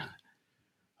Shakti,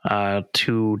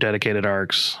 2 dedicated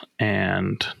arcs,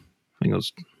 and I think it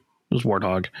was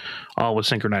Warthog, all with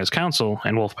Synchronized Council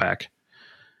and Wolfpack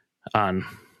on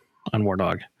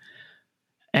Warthog.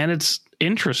 And it's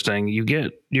interesting. You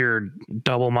get your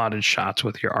double modded shots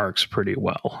with your arcs pretty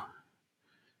well.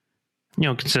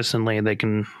 Consistently,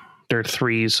 they're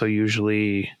 3s, so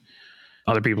usually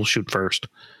other people shoot first.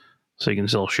 So you can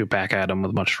still shoot back at them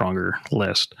with a much stronger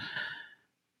list.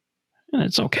 And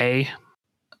it's okay.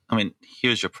 I mean,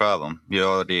 here's your problem. You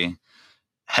already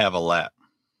have a lat.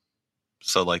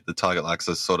 So, like, the target locks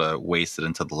are sort of wasted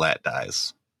until the lat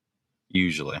dies.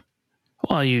 Usually.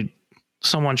 Well,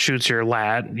 someone shoots your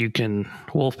lat, you can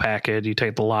Wolfpack it, you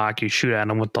take the lock, you shoot at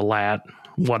them with the lat,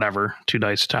 whatever, 2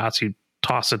 dice toss, you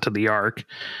toss it to the arc.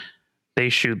 They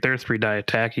shoot their 3 die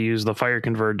attack, you use the fire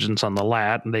convergence on the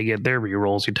lat, and they get their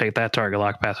rerolls, you take that target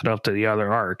lock, pass it up to the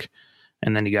other arc,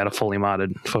 and then you got a fully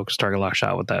modded focused target lock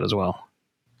shot with that as well.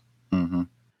 Mm-hmm.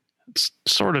 It's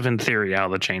sort of in theory how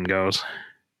the chain goes.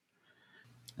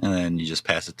 And then you just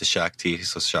pass it to Shakti,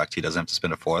 so Shakti doesn't have to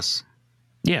spend a force.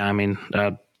 Yeah, I mean,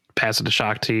 pass it to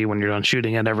Shakti when you're done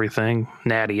shooting at everything.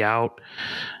 Natty out.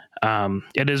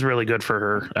 It is really good for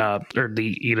her, or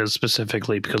the Ida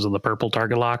specifically because of the purple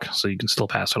target lock, so you can still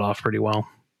pass it off pretty well.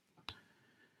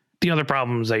 The other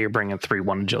problem is that you're bringing 3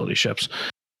 1 agility ships,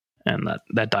 and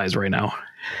that dies right now.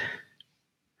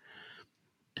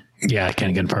 Yeah, I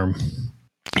can confirm.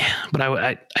 But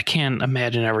I can't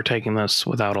imagine ever taking this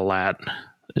without a lat.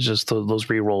 It's just those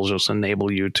rerolls just enable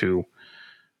you to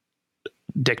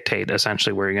dictate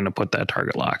essentially where you're going to put that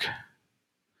target lock.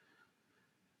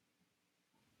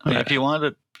 I mean, if you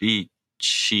wanted to be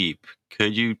cheap,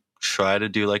 could you try to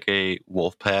do like a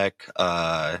Wolfpack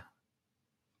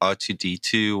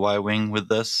R2D2 Y-Wing with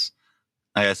this?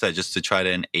 Like I said, just to try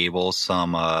to enable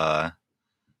some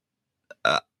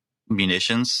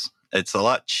munitions. It's a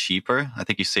lot cheaper. I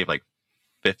think you save like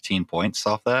 15 points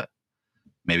off that.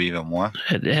 Maybe even more.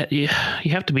 You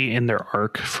have to be in their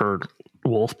arc for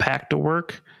Wolfpack to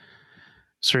work.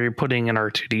 So you're putting an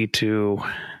R2D2,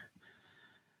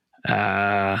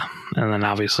 and then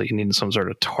obviously you need some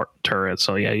sort of turret.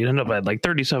 So yeah, you end up at like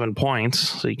 37 points.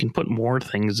 So you can put more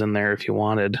things in there if you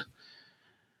wanted.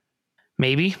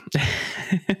 Maybe.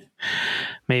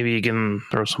 Maybe you can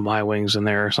throw some Y-Wings in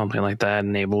there or something like that,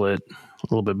 enable it a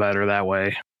little bit better that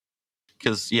way.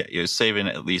 Because, yeah, you're saving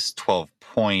at least 12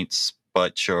 points,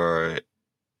 but you're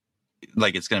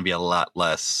like it's going to be a lot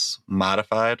less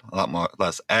modified, a lot more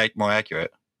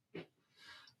accurate.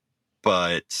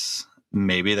 But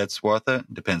maybe that's worth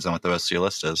it. Depends on what the rest of your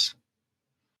list is.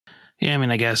 Yeah, I mean,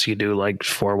 I guess you do like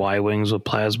 4 Y-Wings with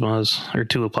plasmas, or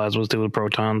 2 with plasmas, 2 with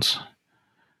protons.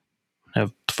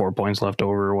 Have 4 points left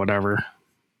over or whatever.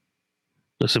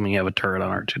 Assuming you have a turret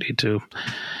on R2D2.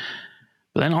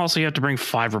 But then also you have to bring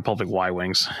 5 Republic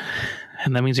Y-Wings.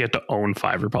 And that means you have to own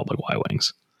 5 Republic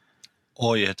Y-Wings.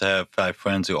 Or you have to have 5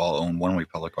 friends who all own 1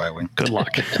 Republic Y-Wing. Good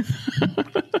luck. I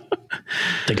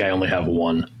think I only have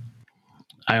 1.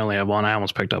 I only have 1. I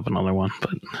almost picked up another one.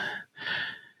 But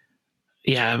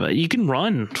yeah, but you can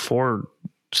run 4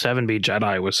 7B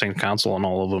Jedi with Sync Council on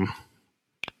all of them.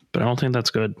 But I don't think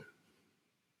that's good.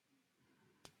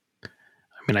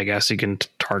 I mean, I guess you can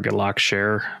target lock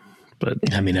share, but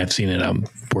I mean, I've seen it on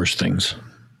worse things.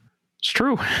 It's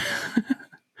true.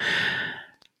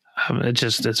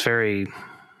 It's very,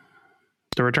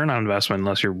 the return on investment,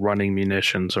 unless you're running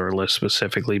munitions or a list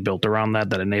specifically built around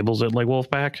that enables it like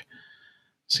Wolfpack,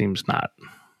 seems not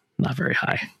very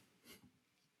high.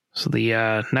 So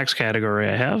the next category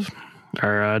I have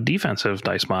are defensive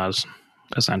dice mods,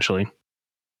 essentially.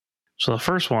 So the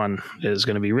first one is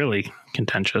going to be really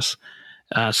contentious.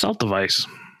 Stealth device.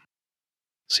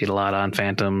 See it a lot on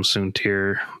Phantom,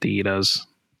 Soontir, the Idas.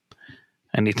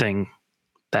 Anything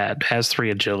that has 3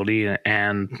 agility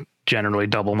and generally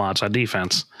double mods on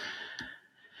defense.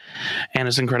 And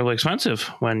it's incredibly expensive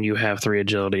when you have 3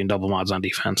 agility and double mods on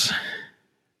defense.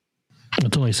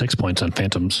 It's only 6 points on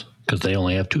Phantoms because they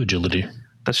only have 2 agility.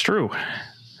 That's true.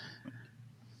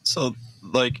 So,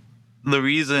 like, the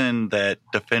reason that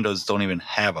Defenders don't even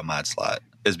have a mod slot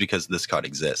is because this card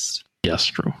exists. Yes,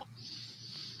 true.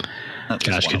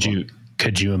 Gosh,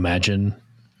 could you imagine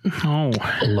a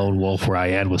Lone Wolf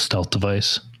Ryad with Stealth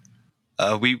Device?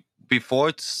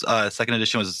 Before second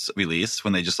edition was released,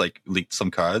 when they just like leaked some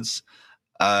cards,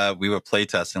 we were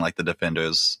playtesting like the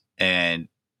Defenders, and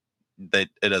that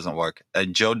it doesn't work.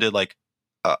 Joe did like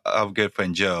our good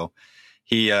friend Joe.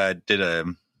 He did a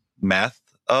math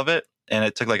of it, and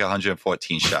it took like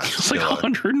 114 shots. It's like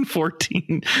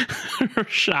 114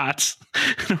 shots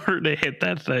in order to hit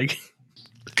that thing.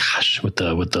 Gosh, with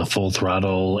the full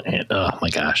throttle, and oh my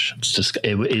gosh, it's just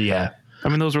yeah. I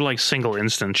mean, those were like single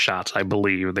instance shots, I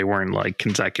believe. They weren't like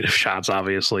consecutive shots,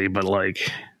 obviously, but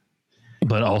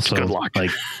also good luck.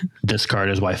 Like this card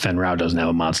is why Fenrau doesn't have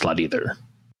a mod slot either.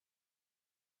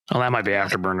 Well, that might be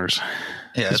Afterburners.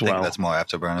 Yeah, I think that's more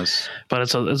Afterburners. But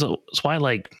it's why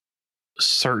like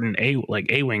certain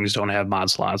A wings don't have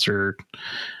mod slots, or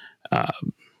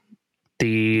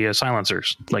the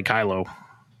silencers like Kylo.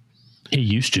 He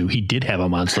used to. He did have a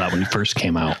mod slot when he first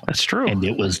came out. That's true. And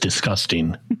it was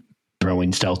disgusting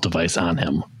throwing Stealth Device on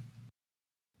him.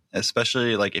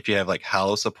 Especially like if you have like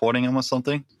Hollow supporting him or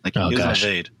something. Like oh, gosh.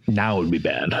 Evade. Now it would be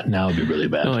bad. Now it would be really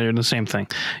bad. No, you're the same thing.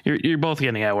 You're both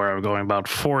getting at where I'm going about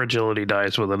 4 agility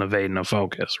dice with an evade and a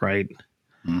focus, right?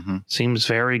 Mm-hmm. Seems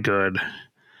very good.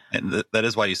 And that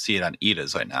is why you see it on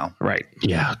Idas right now. Right.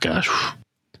 Yeah, gosh.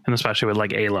 And especially with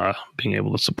like Ayla being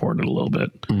able to support it a little bit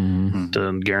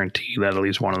to guarantee that at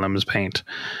least one of them is paint.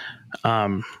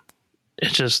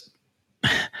 It's just,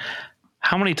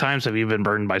 how many times have you been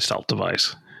burned by Stealth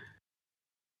Device?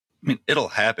 I mean, it'll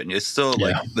happen. It's still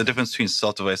like the difference between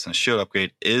Stealth Device and a shield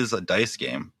upgrade is a dice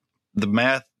game. The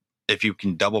math, if you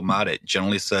can double mod it,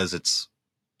 generally says it's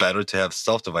better to have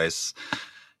Stealth Device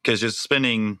because you're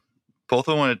spending both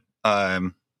of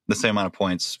them the same amount of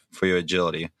points for your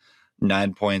agility.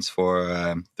 9 points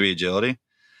for 3 agility.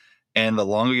 And the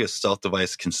longer your Stealth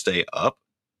Device can stay up,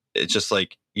 it's just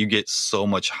like you get so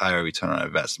much higher return on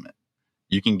investment.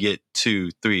 You can get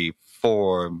 2, 3,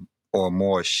 4 or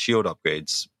more shield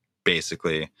upgrades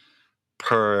basically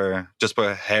per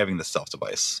having the Stealth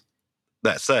Device.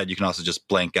 That said, you can also just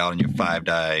blank out on your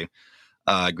 5-die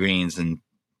greens and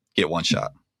get 1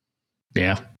 shot.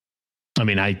 Yeah. I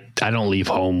mean, I don't leave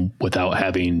home without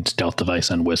having Stealth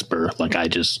Device on Whisper. Like I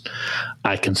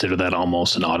consider that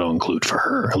almost an auto include for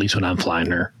her, at least when I'm flying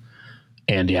her.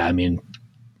 And yeah, I mean,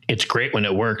 it's great when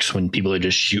it works, when people are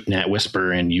just shooting at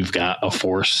Whisper and you've got a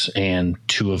force and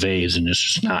 2 evades and it's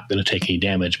just not going to take any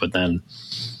damage. But then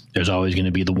there's always going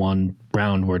to be the one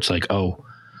round where it's like, oh,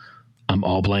 I'm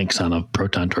all blanks on a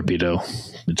proton torpedo.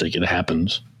 It's like it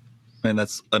happens. And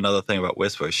that's another thing about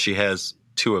Whisper. She has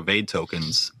 2 evade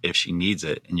tokens if she needs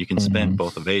it, and you can spend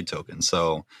both evade tokens.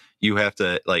 So you have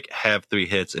to like have 3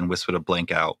 hits and Whisper to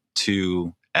blank out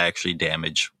to actually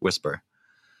damage Whisper.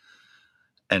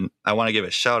 And I want to give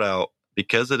a shout out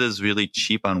because it is really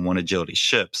cheap on 1 agility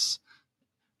ships.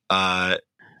 Like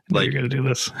you're gonna do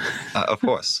this, of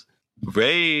course.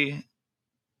 Rey,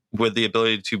 with the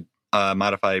ability to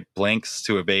modify blanks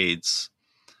to evades,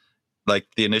 like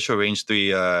the initial range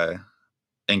 3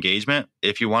 engagement,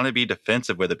 if you want to be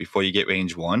defensive with it before you get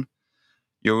range 1,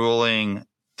 you're rolling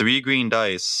 3 green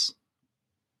dice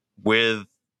with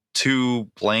 2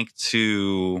 blank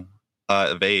to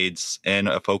evades and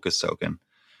a focus token.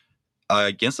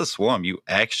 Against a swarm, you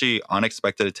actually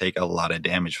unexpected to take a lot of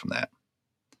damage from that.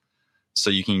 So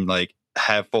you can like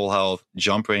have full health,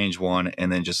 jump range 1, and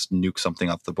then just nuke something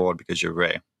off the board because you're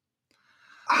Rey.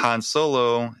 Han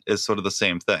Solo is sort of the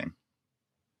same thing.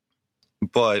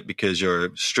 But because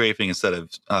you're strafing instead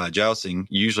of jousting,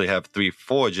 you usually have 3,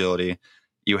 4 agility.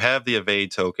 You have the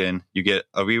evade token. You get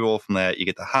a reroll from that. You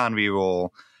get the Han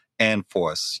reroll and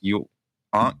force. You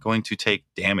aren't going to take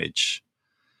damage,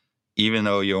 even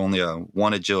though you're only a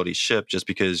 1 agility ship, just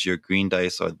because your green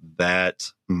dice are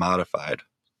that modified.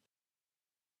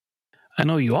 I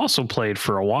know you also played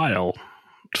for a while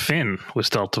Finn with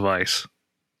Stealth Device.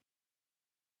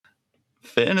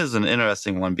 Finn is an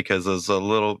interesting one because there's a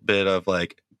little bit of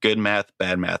like good math,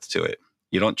 bad math to it.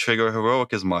 You don't trigger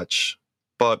heroic as much,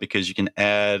 but because you can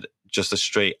add just a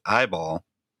straight eyeball,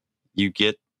 you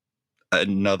get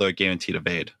another guaranteed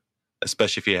evade,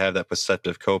 especially if you have that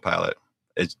perceptive co-pilot.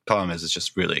 Its problem is it's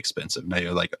just really expensive. Now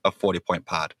you're like a 40-point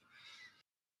pod.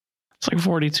 It's like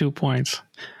 42 points.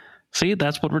 See,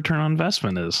 that's what return on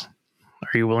investment is.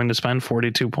 Are you willing to spend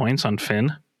 42 points on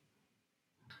Finn?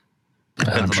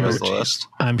 I'm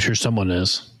sure someone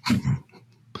is.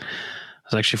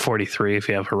 It's actually 43 if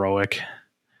you have heroic.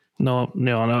 No.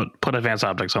 Put advanced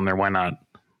optics on there. Why not?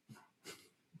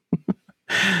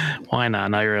 Why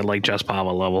not? Now you're at like Jess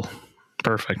Pava level.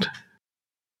 Perfect.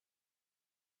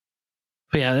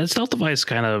 But yeah, that stealth device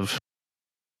kind of,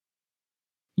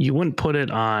 you wouldn't put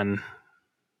it on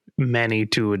many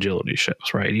 2 agility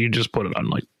ships, right? You just put it on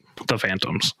like the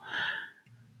Phantoms.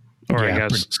 Or I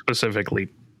guess specifically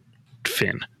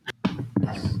Finn.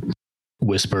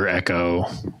 Whisper, Echo,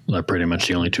 are pretty much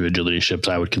the only 2 agility ships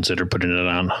I would consider putting it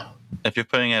on. If you're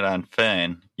putting it on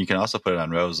Finn, you can also put it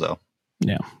on Rose, though.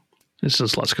 Yeah. It's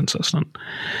just less consistent.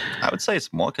 I would say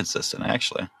it's more consistent,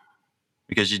 actually.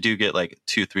 Because you do get like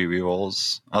 2-3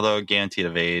 rerolls. Although guaranteed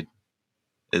evade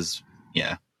is,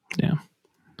 yeah. Yeah.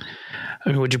 I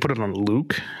mean, would you put it on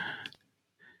Luke?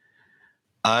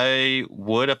 I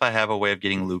would if I have a way of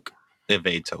getting Luke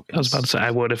evade tokens. I was about to say,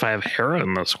 I would if I have Hera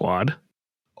in the squad.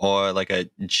 Or like a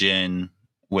Jin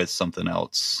with something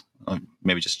else.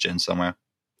 Maybe just Jin somewhere.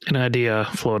 An idea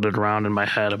floated around in my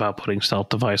head about putting stealth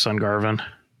device on Garvin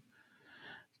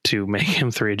to make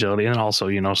him 3 agility, and also,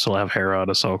 still have Hera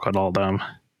to soak on all them.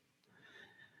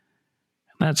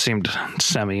 That seemed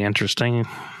semi-interesting.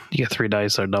 You get 3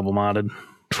 dice that are double modded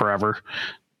forever.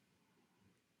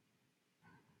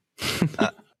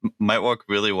 Might work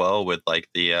really well with like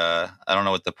the I don't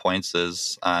know what the points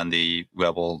is on the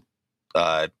Rebel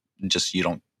I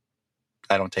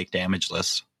don't take damage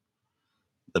list.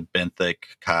 The Benthic,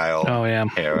 Kyle, oh yeah,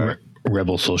 Hera.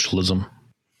 Rebel Socialism,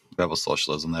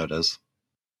 there it is.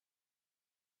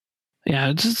 Yeah,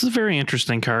 it's just a very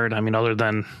interesting card. I mean, other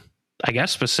than, I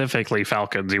guess specifically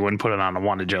Falcons, you wouldn't put it on a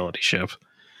 1 agility ship.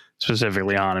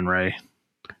 Specifically Han and Rey.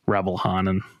 Rebel Han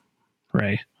and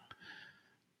Rey.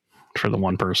 For the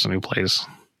one person who plays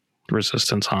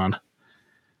Resistance Han.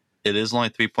 It is only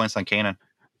 3 points on Kanan.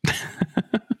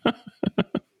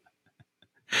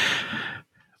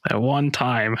 At one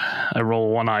time, I roll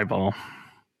 1 eyeball.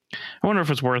 I wonder if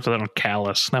it's worth it on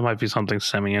Callus. That might be something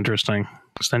semi-interesting.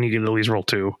 Because then you can at least roll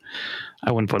 2.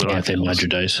 I wouldn't put it on if they mod your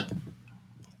dice.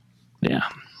 Yeah.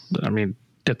 I mean,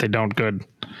 if they don't, good.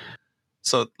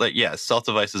 So, stealth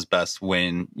device is best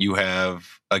when you have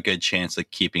a good chance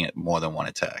of keeping it more than 1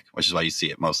 attack, which is why you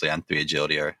see it mostly on 3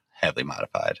 agility or heavily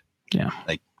modified. Yeah.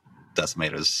 Like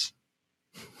Decimators.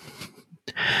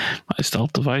 My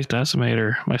stealth device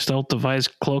Decimator. My stealth device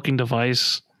cloaking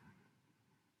device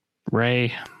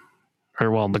Rey. Or,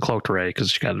 well, the cloaked Rey,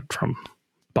 because you got it from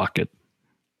Bucket.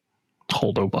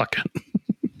 Holdo Bucket.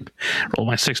 Roll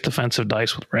my 6 defensive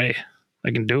dice with Rey.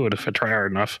 I can do it if I try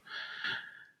hard enough.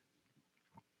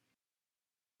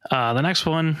 The next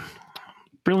one,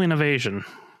 Brilliant Evasion.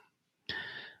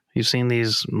 You've seen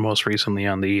these most recently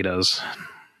on the Idas.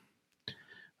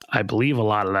 I believe a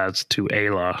lot of that's to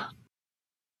Ayla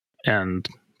and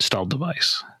Stealth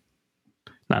Device.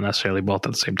 Not necessarily both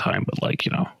at the same time, but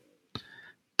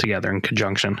together in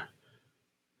conjunction.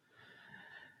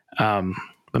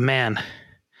 But man,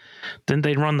 didn't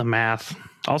they run the math?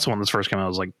 Also, when this first came out, it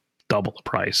was like double the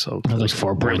price. So it was like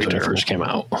 4 points when it first came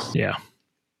out. Yeah.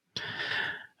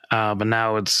 But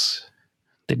now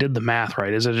they did the math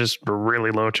right. Is it just a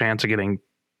really low chance of getting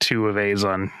 2 evades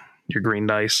on your green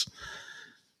dice?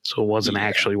 So it wasn't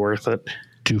actually worth it.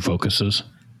 2 focuses.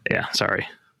 Yeah, sorry.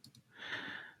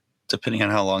 Depending on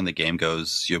how long the game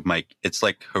goes, it's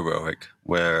like heroic,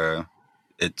 where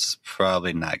it's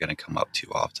probably not going to come up too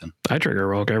often. I trigger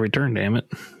heroic every turn, damn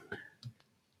it.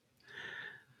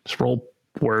 Just roll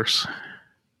worse.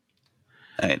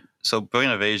 All right. So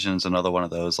Brilliant Evasion is another one of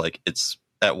those, it's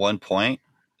at one point,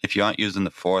 if you aren't using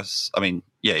the force, if you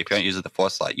aren't using the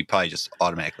force slot, you probably just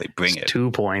automatically bring it.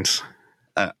 2 points.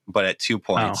 But at 2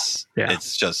 points,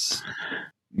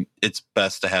 it's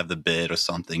best to have the bid or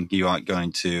something. You aren't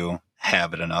going to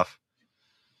have it enough.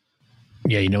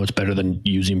 Yeah, it's better than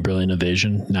using Brilliant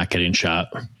Evasion, not getting shot.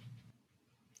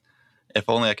 If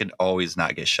only I could always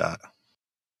not get shot.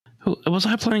 Was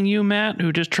I playing you, Matt,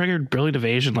 who just triggered Brilliant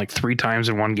Evasion like 3 times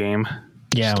in one game?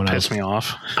 Yeah, when pissed me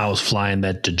off. I was flying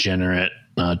that degenerate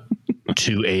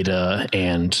 2 Ada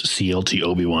and CLT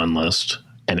Obi-Wan list,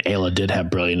 and Ayla did have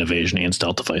Brilliant Evasion and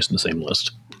Stealth Device in the same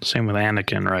list. Same with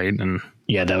Anakin, right? And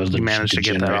Yeah, that was he managed to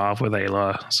get that off with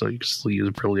Ayla, so you could still use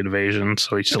Brilliant Evasion,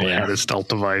 so he still had his stealth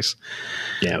device.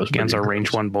 Yeah, it was against our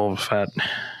range 1 Boba Fett.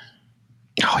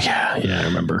 Oh, yeah, I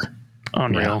remember.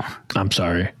 Unreal. Yeah. I'm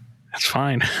sorry. It's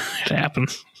fine. It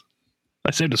happens.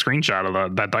 I saved a screenshot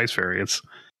of that dice fairy.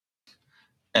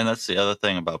 And that's the other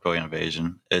thing about Brilliant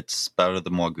Evasion. It's better the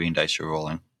more green dice you're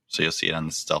rolling. So you'll see it on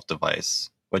the stealth device,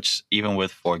 which even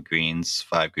with 4 greens,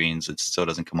 5 greens, it still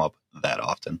doesn't come up that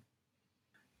often.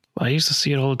 Well, I used to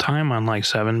see it all the time on like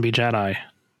 7B Jedi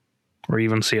or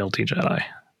even CLT Jedi.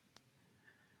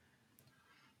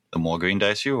 The more green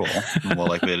dice you roll, the more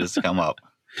likely it is to come up.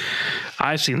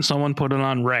 I've seen someone put it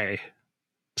on Rey,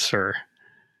 sir.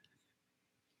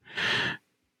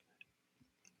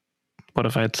 What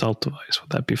if I had stealth device?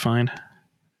 Would that be fine?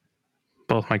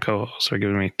 Both my co-hosts are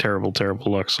giving me terrible, terrible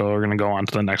looks, so we're going to go on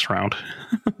to the next round.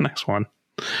 Next one.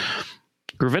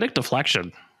 Gravitic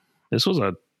Deflection. This was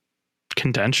a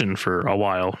contention for a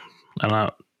while, and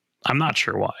I'm not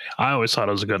sure why. I always thought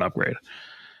it was a good upgrade.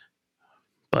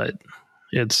 But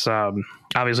it's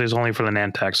obviously it's only for the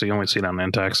Nantex, so you only see it on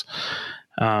Nantex.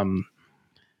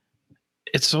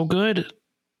 It's so good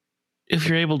if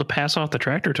you're able to pass off the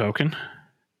tractor token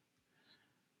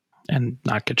and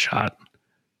not get shot.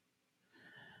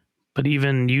 But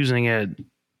even using it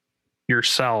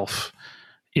yourself,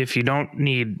 if you don't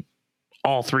need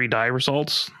all 3 die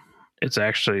results, it's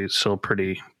actually still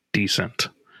pretty decent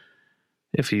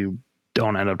if you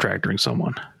don't end up tractoring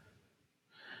someone.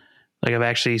 Like, I've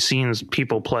actually seen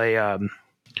people play...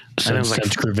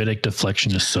 Since Gravitic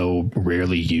Deflection is so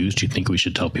rarely used, do you think we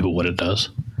should tell people what it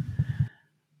does?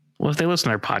 Well, if they listen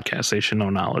to our podcast, they should know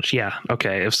knowledge. Yeah,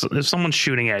 okay. If someone's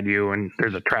shooting at you and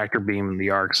there's a tractor beam in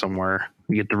the arc somewhere,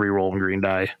 you get to reroll a green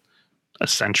die,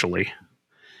 essentially.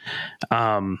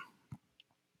 I've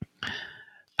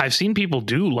seen people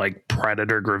do like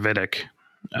Predator Gravitic,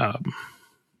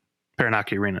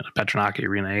 Petronaki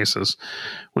Arena Aces,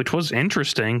 which was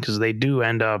interesting because they do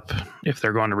end up, if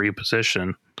they're going to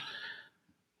reposition,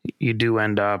 you do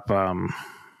end up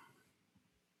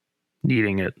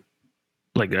needing it.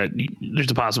 Like, there's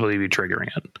a possibility of you triggering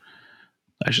it,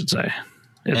 I should say.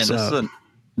 And this is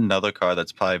another card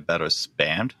that's probably better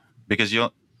spammed, because you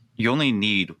only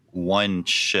need 1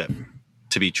 ship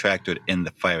to be tractored in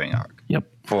the firing arc. Yep.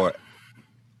 For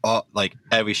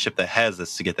every ship that has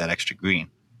this to get that extra green.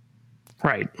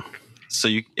 Right. So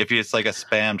if it's like a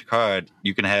spammed card,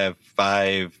 you can have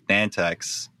 5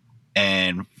 Nantex,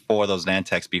 and 4 of those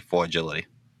Nantex be 4 agility.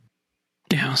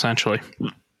 Yeah, essentially.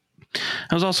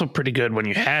 It was also pretty good when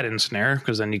you had Ensnare,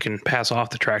 because then you can pass off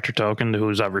the tractor token to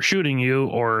who's ever shooting you,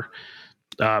 or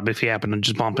if you happen to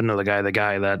just bump into the guy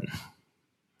that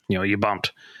you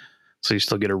bumped, so you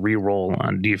still get a reroll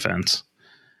on defense.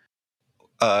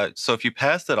 So if you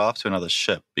pass that off to another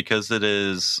ship, because it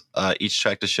is each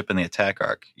tractor ship in the attack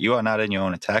arc, you are not in your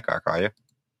own attack arc, are you?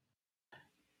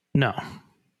 No,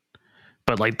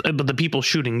 but the people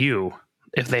shooting you,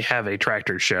 if they have a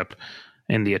tractor ship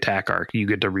in the attack arc, you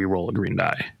get to reroll a green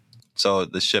die. So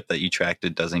the ship that you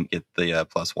tracted doesn't get the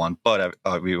 +1, but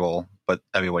reroll, but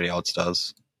everybody else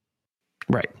does.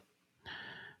 Right.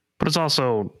 But it's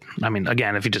also, I mean,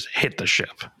 again, if you just hit the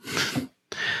ship,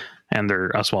 and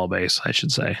they're a small base, I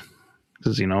should say,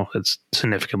 because it's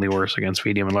significantly worse against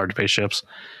medium and large base ships.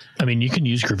 I mean, you can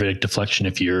use Gravitic Deflection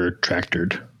if you're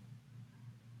tractored.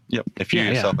 Yep, if you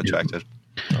yourself are tractored.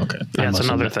 Okay. Yeah, it's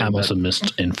another thing. I must have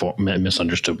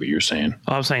misunderstood what you're saying.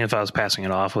 I was saying if I was passing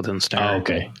it off with Ensnare. Oh,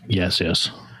 okay. Yes.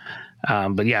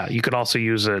 But yeah, you could also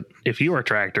use it if you are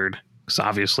tractored, because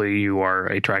obviously you are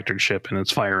a tractored ship in its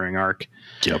firing arc.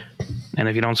 Yep. And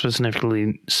if you don't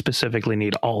specifically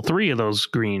need all 3 of those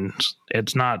greens,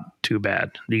 it's not too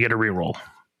bad. You get a reroll.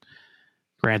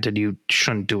 Granted, you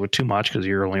shouldn't do it too much because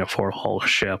you're only a 4-hull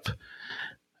ship.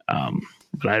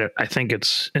 But I think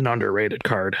it's an underrated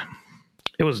card.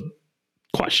 It was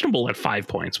questionable at 5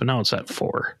 points, but now it's at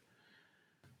 4.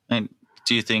 And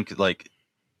do you think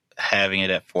having it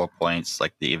at 4 points,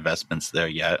 the investment's there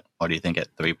yet? Or do you think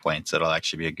at 3 points it'll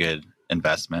actually be a good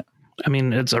investment? I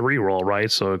mean, it's a reroll,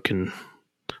 right? So it can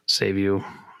save you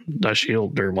a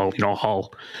shield or,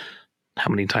 hull. How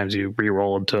many times you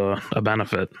reroll into a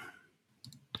benefit?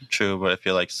 True, but if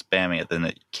you're spamming it, then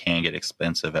it can get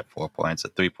expensive at 4 points.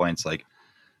 At 3 points,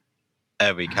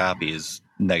 every copy is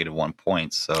 -1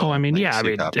 point. So I mean,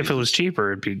 if it was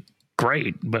cheaper, it'd be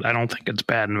great, but I don't think it's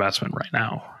bad investment right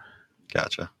now.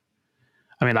 Gotcha.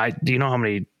 I mean, do you know how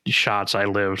many shots I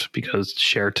lived because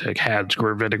ShareTech had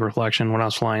Gravitic Reflection when I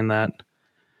was flying that?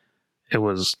 It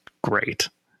was great.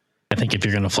 I think if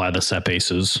you're going to fly the SEP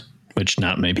Aces, which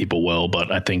not many people will,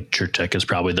 but I think ShareTech is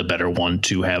probably the better one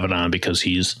to have it on, because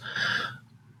he's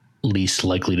least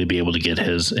likely to be able to get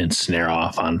his ensnare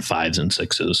off on 5s and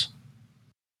 6s.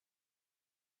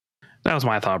 That was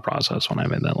my thought process when I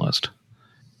made that list.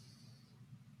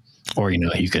 Or,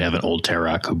 you could have an old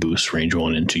Terrock who boosts range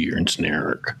 1 into your ensnare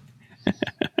arc.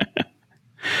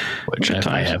 Which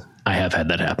I have had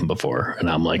that happen before. And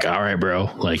I'm like, all right, bro,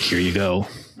 like, here you go.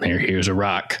 Here's a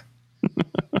rock.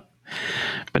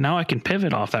 But now I can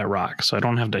pivot off that rock, so I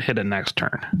don't have to hit it next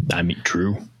turn. I mean,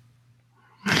 true.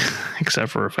 Except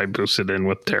for if I boost it in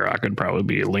with Terrock, it'd probably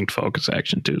be a linked focus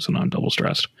action too, so now I'm double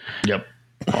stressed. Yep.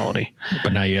 Quality.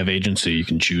 But now you have agency. You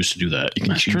can choose to do that. You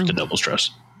can choose to double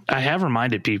stress. I have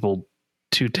reminded people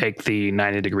to take the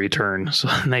 90-degree turn so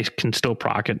they can still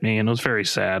proc at me, and it was very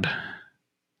sad.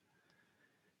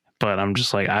 But I'm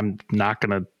just like, I'm not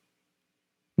going to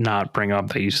not bring up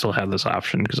that you still have this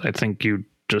option because I think you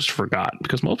just forgot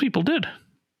because most people did.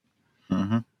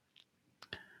 Mm-hmm.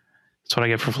 That's what I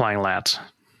get for flying lats.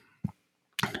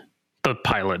 The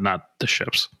pilot, not the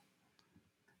ships.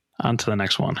 On to the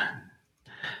next one.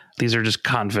 These are just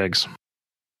configs.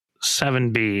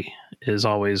 7B is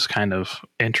always kind of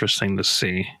interesting to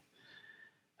see.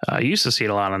 You used to see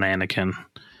it a lot on Anakin.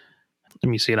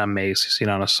 You see it on Mace. You see it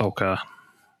on Ahsoka.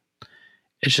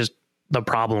 It's just the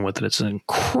problem with it. It's an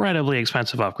incredibly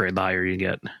expensive upgrade the higher you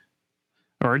get.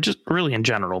 Or just really in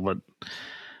general, but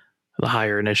the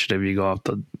higher initiative you go up,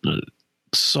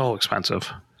 so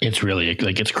expensive. It's really,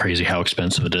 it's crazy how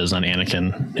expensive it is on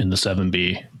Anakin in the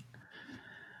 7B.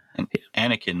 And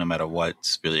Anakin, no matter what,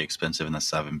 is really expensive in the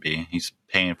 7B. He's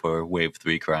paying for Wave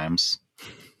 3 crimes.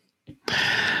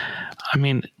 I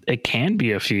mean, it can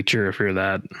be a feature if you're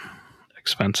that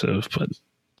expensive, but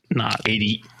not.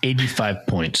 85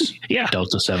 points. Yeah.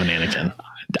 Delta 7 Anakin.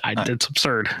 It's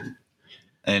absurd.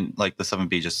 And like the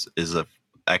 7B just is a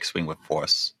X-Wing with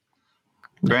Force.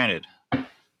 Granted,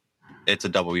 it's a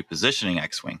double repositioning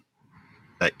X-Wing.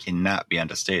 That cannot be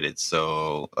understated.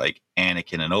 So, like,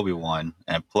 Anakin and Obi-Wan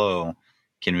and Plo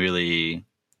can really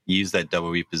use that double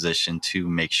reposition to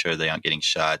make sure they aren't getting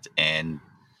shot and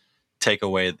take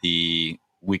away the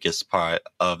weakest part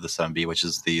of the 7B, which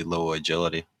is the low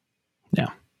agility. Yeah.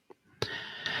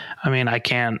 I mean, I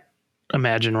can't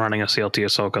imagine running a CLT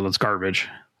Ahsoka that's garbage.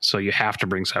 So you have to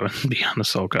bring 7B on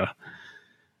Ahsoka.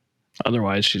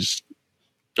 Otherwise, she's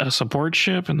a support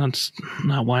ship, and that's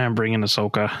not why I'm bringing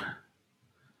Ahsoka.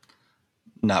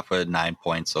 Not for 9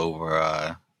 points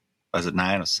over, was it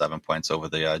 9 or 7 points over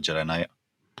the Jedi Knight?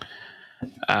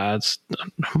 It's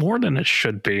more than it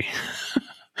should be.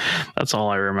 That's all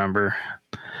I remember.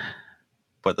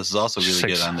 But this is also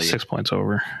really good on the 6 points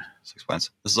over. 6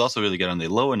 points. This is also really good on the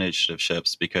low initiative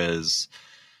ships because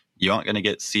you aren't going to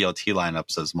get CLT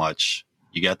lineups as much.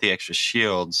 You got the extra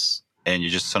shields, and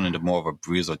you're just turning into more of a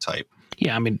bruiser type.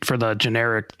 Yeah, I mean, for the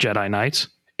generic Jedi Knights,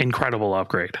 incredible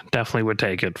upgrade. Definitely would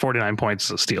take it. 49 points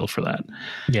is a steal for that.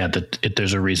 Yeah,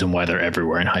 there's a reason why they're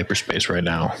everywhere in hyperspace right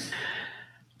now.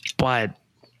 But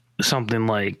something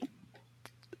like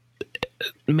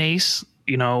Mace,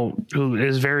 who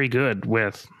is very good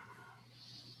with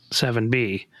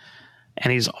 7B,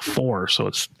 and he's 4, so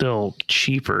it's still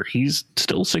cheaper. He's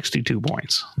still 62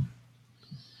 points,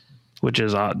 which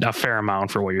is a fair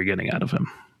amount for what you're getting out of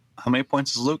him. How many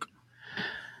points is Luke?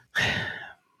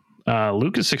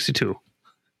 Luke is 62.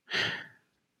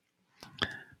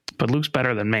 But Luke's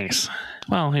better than Mace.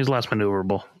 Well, he's less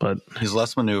maneuverable, but... He's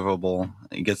less maneuverable.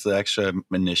 He gets the extra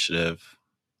initiative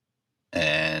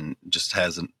and just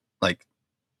hasn't,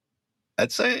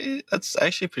 I'd say that's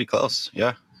actually pretty close,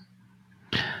 yeah.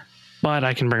 But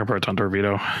I can bring a proton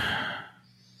torpedo.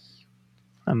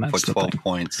 And that's for 12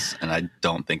 points, and I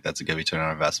don't think that's a good return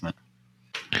on investment.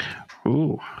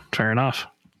 Ooh, fair enough.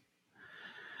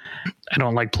 I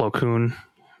don't like Plo Koon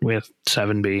with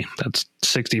 7B. That's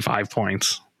 65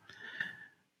 points.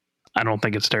 I don't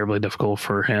think it's terribly difficult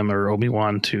for him or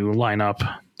Obi-Wan to line up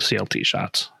CLT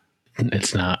shots.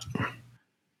 It's not.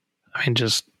 I mean,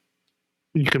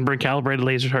 you can bring calibrated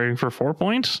laser targeting for 4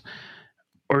 points,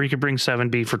 or you could bring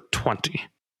 7B for 20.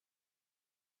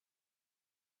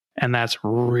 And that's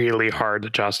really hard to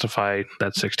justify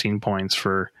that 16 points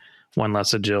for 1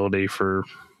 less agility for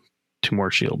 2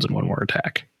 more shields and 1 more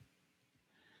attack.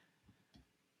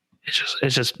 It's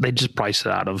just they just price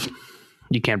it out of.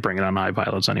 You can't bring it on high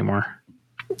pilots anymore.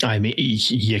 I mean,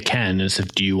 you can.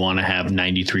 Do you want to have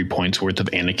 93 points worth of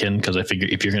Anakin? Because I figure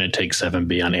if you're going to take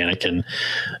 7B on Anakin,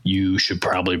 you should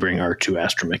probably bring R2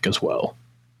 Astromech as well,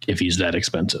 if he's that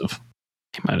expensive.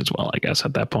 You might as well, I guess,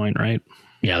 at that point, right?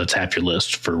 Yeah, that's half your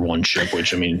list for one ship,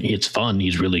 which, I mean, it's fun.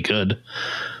 He's really good.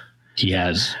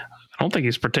 I don't think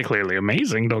he's particularly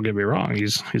amazing, don't get me wrong.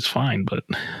 He's fine, but...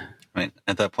 I mean,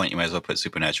 at that point, you might as well put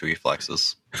supernatural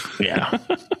reflexes. Yeah.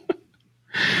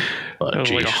 But It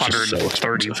was like geez, it's just so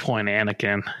 130 expensive. point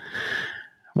Anakin.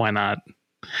 Why not?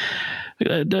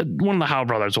 One of the Howe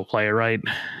brothers will play it, right?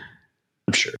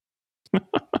 I'm sure.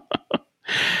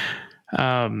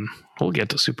 We'll get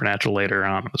to Supernatural later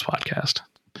on in this podcast.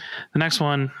 The next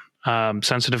one,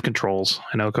 sensitive controls.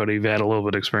 I know, Cody, you've had a little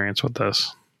bit of experience with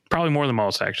this. Probably more than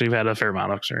most, actually. You've had a fair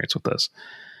amount of experience with this.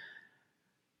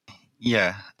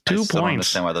 Yeah. 2 I still don't points.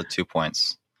 understand why the 2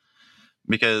 points.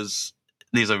 Because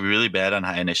these are really bad on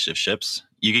high initiative ships.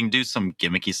 You can do some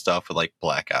gimmicky stuff with like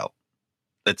Blackout.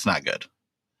 It's not good.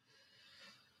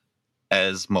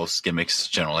 As most gimmicks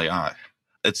generally are.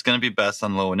 It's going to be best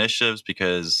on low initiatives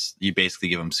because you basically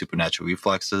give them supernatural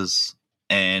reflexes.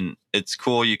 And it's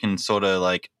cool. You can sort of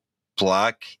like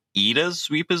block Ida's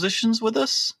repositions with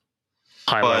this.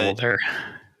 High But- level there.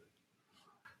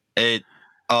 It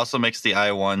also makes the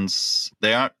I-1s,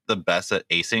 they aren't the best at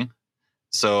acing.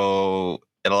 So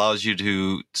it allows you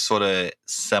to sort of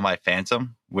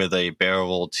semi-phantom with a barrel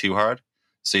roll too hard.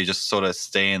 So you just sort of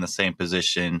stay in the same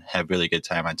position, have really good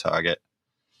time on target.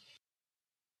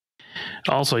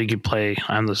 Also, you could play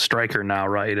on the striker now,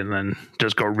 right? And then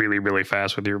just go really, really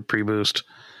fast with your pre-boost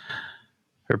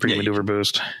or pre-maneuver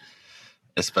boost.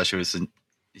 Especially with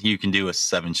you can do a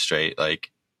 7 straight,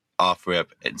 like off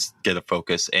rip and get a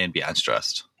focus and be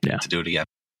unstressed to do it again.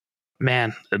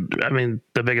 Man, I mean,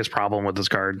 the biggest problem with this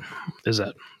card is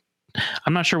that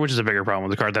I'm not sure which is a bigger problem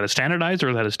with the card, that it's standardized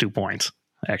or that it's 2 points,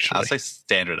 actually. I'll say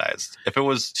standardized. If it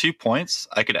was 2 points,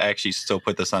 I could actually still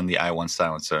put this on the I-1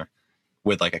 silencer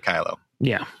with like a Kylo.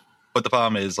 Yeah. But the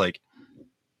problem is like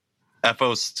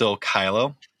FO's still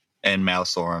Kylo and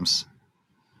Malsorums.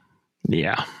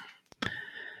 Yeah.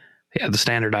 Yeah, the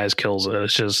standardized kills it.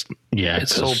 It's just, Yeah,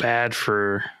 it's so bad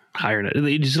for higher.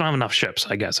 You just don't have enough ships,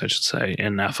 I guess I should say,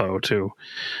 in FO to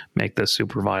make this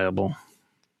super viable.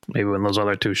 Maybe when those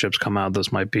other 2 ships come out,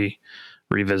 this might be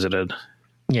revisited.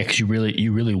 Yeah, because you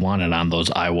really want it on those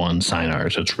I-1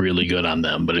 Synars. It's really good on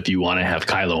them. But if you want to have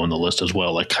Kylo on the list as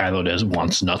well, like Kylo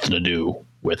wants nothing to do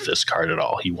with this card at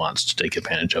all. He wants to take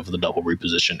advantage of the double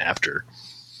reposition after.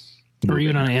 Or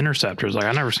even on interceptors. Like,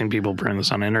 I've never seen people bring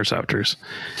this on interceptors.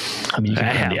 I mean, you can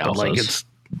I have have, the but like alphas.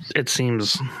 it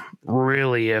seems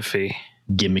really iffy.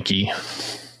 Gimmicky.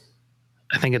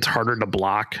 I think it's harder to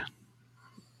block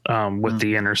with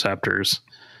the interceptors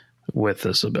with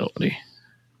this ability.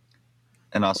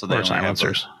 And also they Or only have like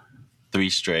silencers. 3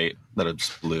 straight that are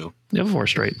just blue. You have 4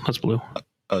 straight. That's blue.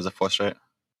 Oh, is it 4 straight?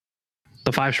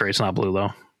 The 5 straight's not blue though.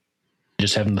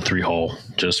 Just having the 3 hole,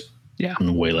 just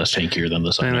way less tankier than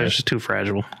this. I think it's just too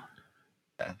fragile.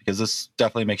 Yeah, because this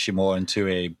definitely makes you more into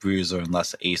a bruiser and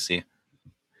less AC.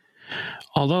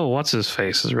 Although, what's his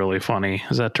face is really funny.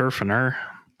 Is that Turfiner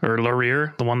or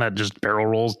Laurier, the one that just barrel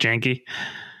rolls janky?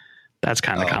 That's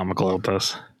kind of comical with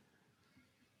this.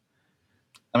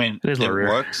 I mean, It is it Laurier.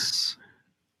 works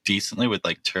decently with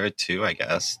like turret 2, I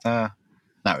guess.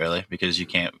 Not really, because you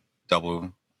can't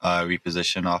double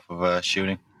reposition off of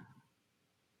shooting.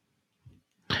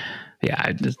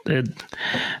 Yeah,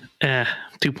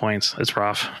 2 points. It's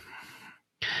rough.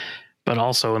 But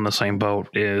also in the same boat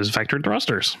is vector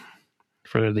thrusters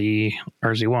for the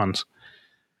RZ1s.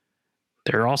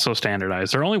 They're also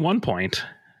standardized. They're only 1 point.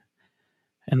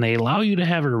 And they allow you to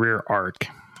have a rear arc,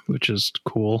 which is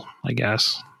cool, I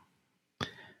guess.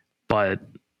 But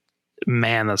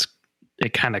man,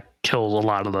 it kind of kills a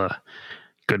lot of the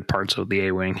good parts of the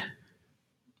A-Wing.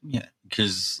 Yeah,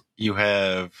 because you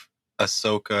have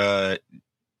Ahsoka,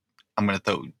 I'm going to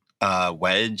throw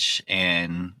Wedge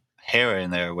and Hera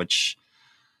in there, which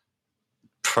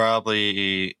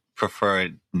probably prefer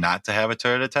not to have a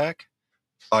turret attack.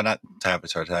 Or not to have a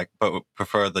turret attack, but would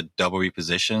prefer the double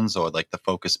repositions or like the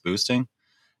focus boosting.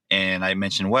 And I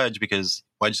mentioned Wedge because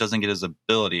Wedge doesn't get his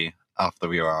ability off the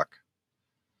rear arc.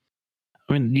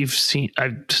 I mean, I've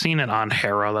seen it on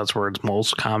Hera. That's where it's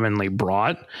most commonly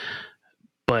brought.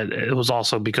 But it was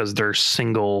also because they're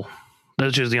single.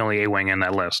 That's just the only A-Wing in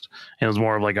that list. It was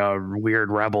more of like a weird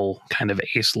rebel kind of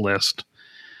ace list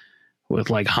with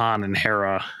like Han and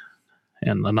Hera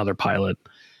and another pilot.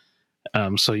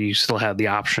 So you still had the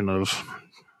option of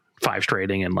 5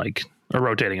 straighting and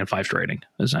rotating and 5 straighting,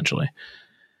 essentially.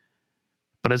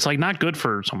 But it's like not good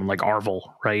for someone like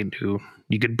Arvel, right? Who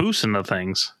you could boost into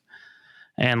things.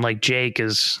 And like Jake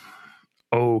is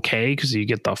okay because you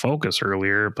get the focus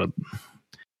earlier, but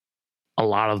a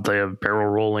lot of the barrel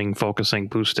rolling, focusing,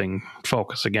 boosting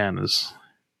focus again is.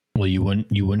 Well, you wouldn't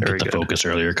Very get the good. focus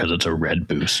earlier because it's a red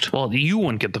boost. Well, you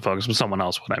wouldn't get the focus, but someone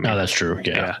else would. I mean, Oh, that's true.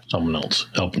 Yeah. Someone else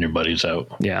helping your buddies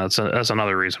out. yeah, that's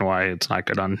another reason why it's not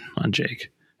good on Jake.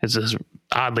 It's just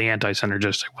oddly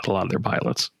anti-synergistic with a lot of their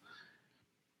pilots.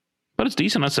 But it's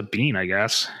decent on Sabine, I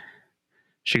guess.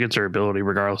 She gets her ability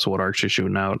regardless of what arc she's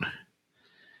shooting out.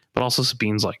 But also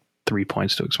Sabine's like 3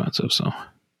 points too expensive, so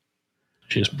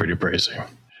She's pretty pricey.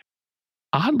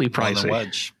 oddly On the pricey.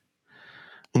 wedge.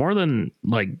 More than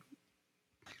like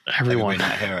everyone.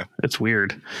 Not Hera. It's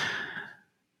weird.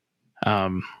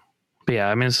 But yeah,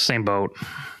 I mean it's the same boat.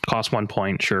 Cost 1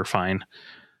 point, sure, fine.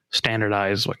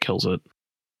 Standardize what kills it.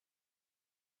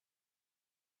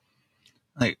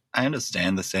 Like, I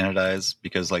understand the standardize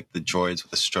because like the droids with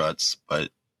the struts,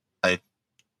 but I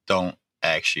don't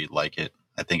actually like it.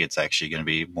 I think it's actually going to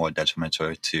be more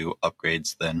detrimental to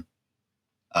upgrades than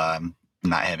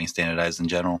not having standardized in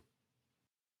general.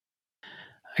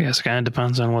 I guess it kind of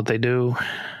depends on what they do,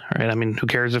 right? I mean, who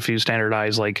cares if you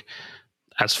standardize like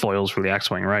as foils for the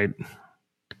X-Wing, right?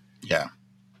 Yeah.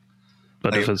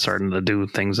 But Like, if it's starting to do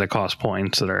things that cost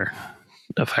points that are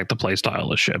affect the play style of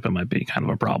the ship, it might be kind of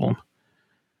a problem.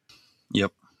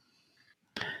 Yep.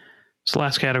 So the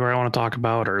last category I want to talk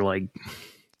about are like,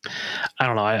 I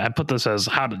don't know. I put this as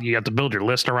how do you have to build your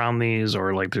list around these,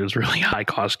 or like there's really high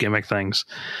cost gimmick things.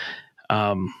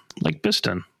 Like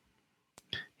Biston,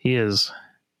 he is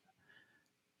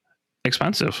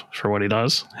expensive for what he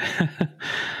does.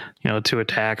 2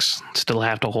 attacks, still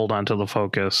have to hold on to the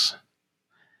focus.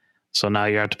 So now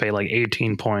you have to pay like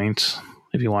 18 points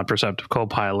if you want Perceptive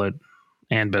Copilot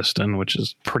and Biston, which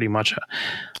is pretty much.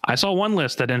 I saw one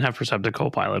list that didn't have Perceptive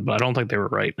Copilot, but I don't think they were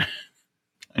right.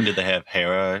 And did they have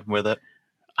Hera with it?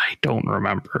 I don't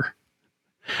remember.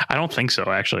 I don't think so,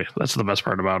 actually. That's the best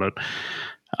part about it.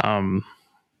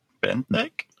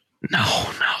 Benthic?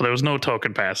 No, there was no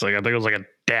token passing. I think it was like a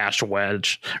dash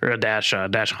wedge or a dash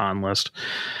Han list,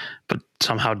 but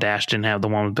somehow dash didn't have the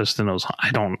one with Bistonos.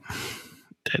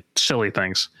 Silly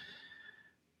things.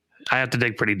 I have to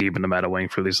dig pretty deep in the meta wing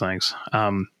for these things.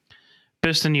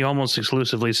 Biston, you almost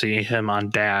exclusively see him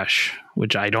on dash,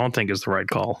 which I don't think is the right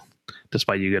call,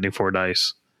 despite you getting 4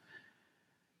 dice.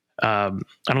 I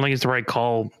don't think it's the right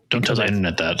call. Don't tell the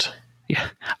internet that. Yeah,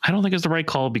 I don't think it's the right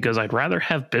call because I'd rather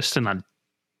have Biston on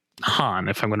Han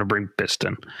if I'm going to bring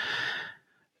Biston,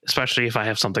 especially if I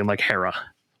have something like Hera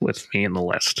with me in the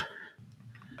list.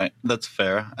 That's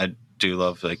fair. I do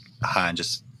love like Han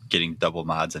just getting double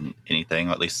mods and anything,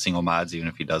 or at least single mods, even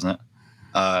if he doesn't.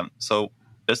 So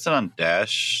Biston on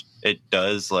dash, it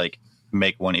does like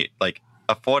make one like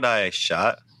a 4-die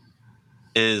shot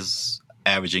is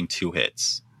averaging 2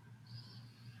 hits,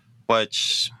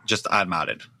 which just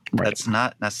unmodded. Right. That's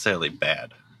not necessarily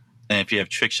bad. And if you have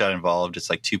trick shot involved, it's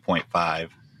like 2.5.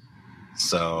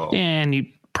 So And you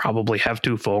probably have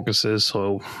 2 focuses,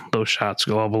 so those shots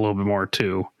go up a little bit more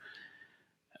too.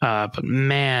 But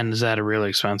man, is that a really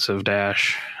expensive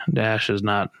dash. Dash is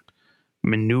not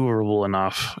maneuverable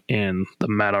enough in the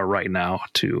meta right now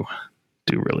to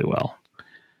do really well.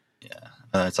 Yeah.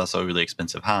 It's also a really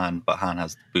expensive Han, but Han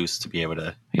has the boost to be able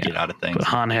to get out of things. But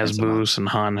Han has boost and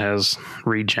Han has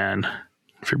regen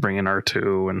if you're bringing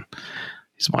R2, and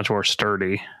he's much more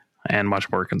sturdy and much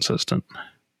more consistent.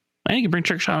 And you can bring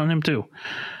trick shot on him too.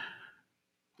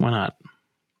 Why not?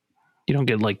 You don't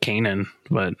get like Kanan,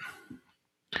 but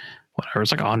whatever.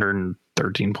 It's like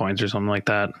 113 points or something like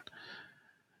that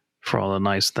for all the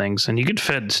nice things. And you could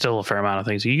fit still a fair amount of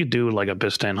things. You could do like a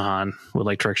Biston Han with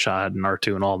like trick shot and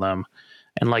R2 and all them,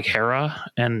 and like Hera,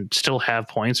 and still have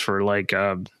points for like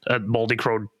a Moldy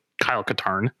Crow Kyle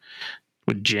Katarn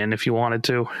with Jin if you wanted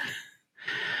to,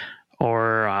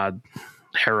 or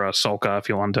Hera Ahsoka if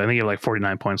you wanted to. I think you have like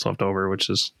 49 points left over, which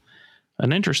is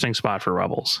an interesting spot for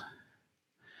Rebels.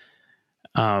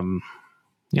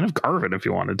 You can have Garvin if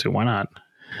you wanted to. Why not?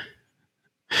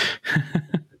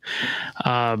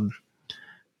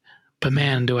 But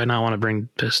man, do I not want to bring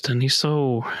Biston. He's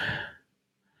so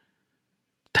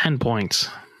 10 points.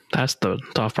 That's the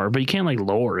tough part. But you can't like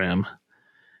lower him.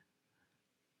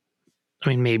 I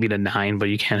mean, maybe to 9, but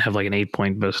you can't have like an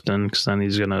 8-point Biston because then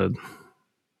he's gonna.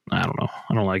 I don't know.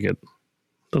 I don't like it.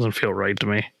 Doesn't feel right to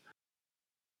me.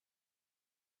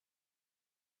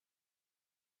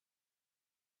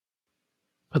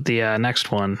 But the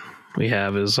next one we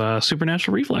have is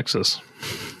Supernatural Reflexes,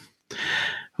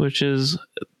 which is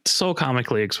so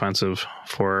comically expensive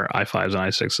for i5s and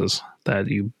i6s that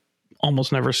you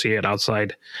almost never see it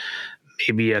outside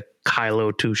maybe a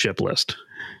Kylo 2-ship list.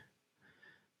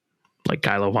 Like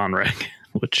Kylo Von Reg,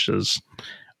 which is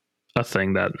a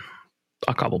thing that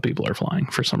a couple people are flying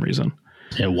for some reason.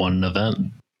 It won an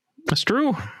event. That's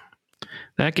true.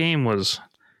 That game was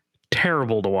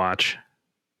terrible to watch.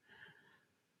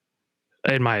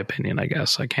 In my opinion, I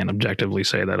guess. I can't objectively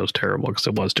say that it was terrible because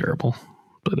it was terrible.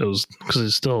 But it was, because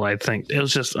it's still, I think, it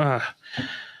was just,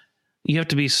 You have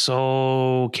to be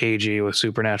so cagey with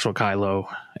Supernatural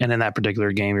Kylo, and in that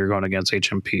particular game, you're going against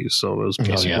HMPs, so it was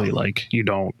basically like you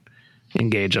don't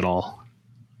engage at all.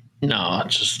 No,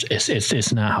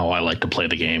 it's not how I like to play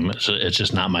the game. It's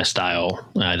just not my style.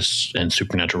 And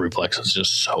Supernatural Reflex is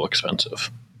just so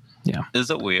expensive. Yeah, is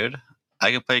it weird?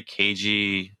 I can play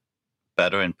KG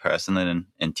better in person than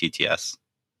in TTS.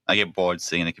 I get bored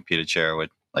sitting in a computer chair with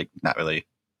like not really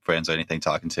friends or anything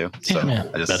talking to. So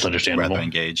I just that's understandable. rather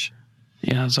engage.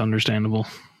 Yeah, it's understandable.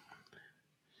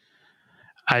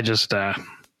 I just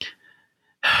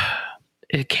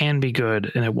it can be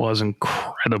good, and it was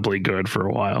incredibly good for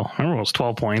a while. I remember it was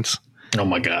 12 points. Oh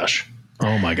my gosh.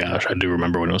 I do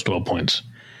remember when it was 12 points.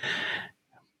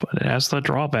 But it has the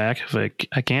drawback of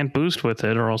I can't boost with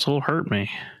it, or else it'll hurt me.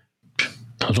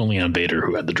 I was only on Vader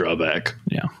who had the drawback.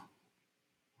 Yeah.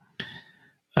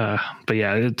 But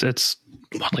yeah, it's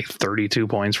what, like 32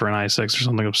 points for an i6 or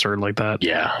something absurd like that.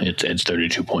 Yeah, it's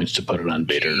 32 points to put it on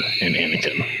Vader and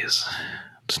Anakin. Jeez.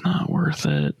 It's not worth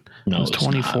it. No, it's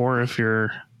 24 not. If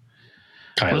you're...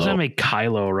 Kylo. What does that make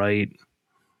Kylo, right?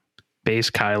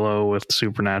 Base Kylo with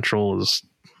Supernatural is,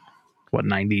 what,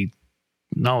 90...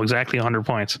 No, exactly 100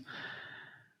 points.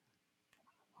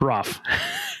 Rough.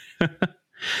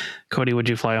 Cody, would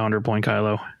you fly 100-point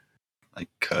Kylo? I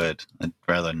could. I'd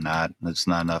rather not. It's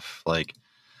not enough. Like,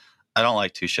 I don't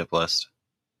like 2-ship list.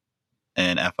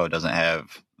 And FO doesn't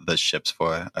have the ships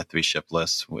for a 3-ship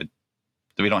list. We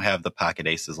don't have the pocket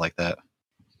aces like that.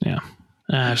 Yeah.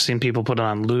 I've seen people put it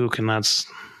on Luke, and that's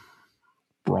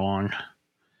wrong.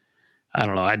 I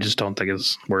don't know. I just don't think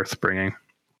it's worth bringing.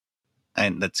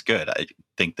 And that's good. I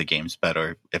think the game's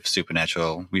better if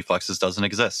Supernatural Reflexes doesn't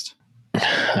exist.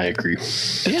 I agree.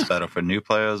 It's better for new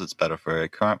players. It's better for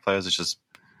current players. It's just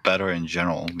better in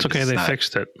general. It's okay. They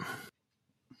fixed it.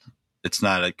 It's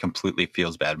not a completely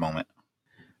feels bad moment.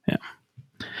 Yeah.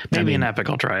 Maybe in Epic,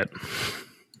 I'll try it.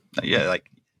 Yeah, like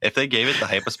if they gave it the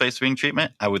hyperspace ring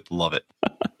treatment, I would love it.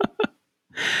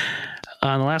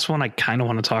 The last one I kind of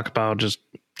want to talk about, just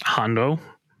Hondo.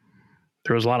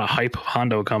 There was a lot of hype of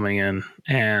Hondo coming in,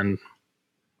 and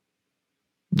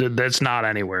that's not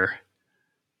anywhere.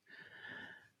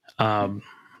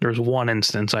 There's one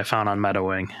instance I found on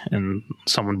MetaWing, and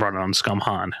someone brought it on Scum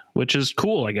Han, which is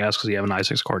cool, I guess, because you have an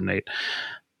i6 coordinate.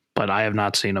 But I have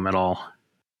not seen him at all.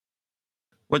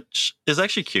 Which is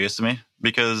actually curious to me,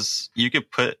 because you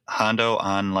could put Hondo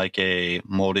on like a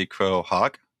Moldy Crow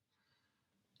Hawk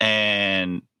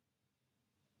and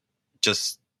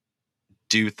just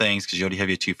do things because you already have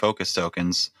your 2 focus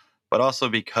tokens, but also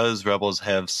because Rebels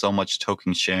have so much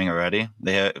token sharing already,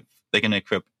 they can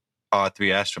equip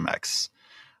R3 Astromechs.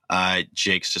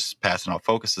 Jake's just passing out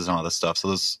focuses and all this stuff, so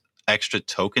those extra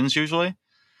tokens usually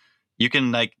you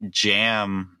can like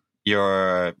jam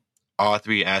your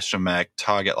R3 Astromech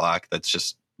target lock that's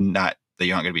just not that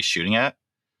you aren't going to be shooting at,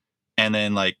 and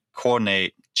then like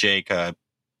coordinate Jake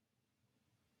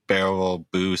barrel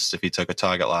boost if he took a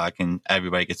target lock, and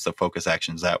everybody gets the focus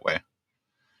actions that way.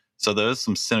 So there is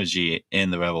some synergy in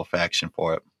the Rebel faction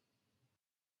for it.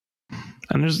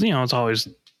 And there's, it's always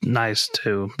nice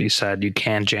to be said you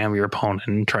can jam your opponent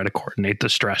and try to coordinate the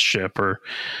stress ship, or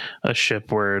a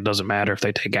ship where it doesn't matter if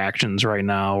they take actions right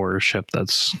now, or a ship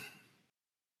that's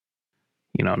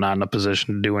not in a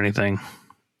position to do anything.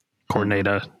 Coordinate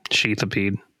a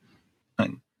Sheathipede.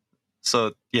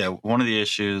 So yeah, one of the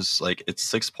issues, like, it's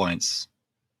 6 points,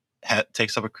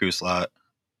 takes up a crew slot,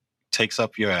 takes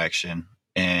up your action,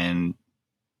 and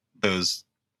those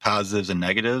positives and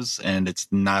negatives, and it's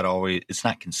not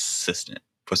consistent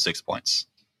for 6 points.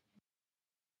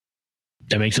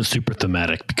 That makes it super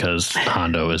thematic because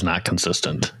Hondo is not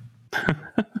consistent.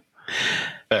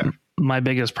 Fair. My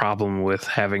biggest problem with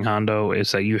having Hondo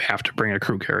is that you have to bring a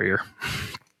crew carrier.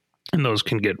 And those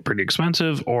can get pretty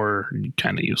expensive or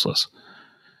kind of useless.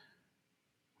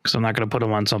 Because I'm not going to put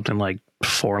them on something like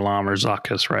Forlom or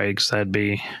Zuckuss, right? Because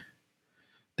they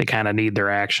kind of need their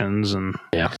actions. And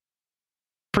yeah,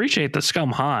 appreciate the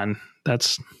Scum Han.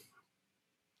 That's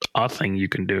a thing you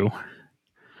can do.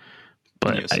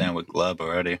 But you're saying with Gleb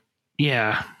already.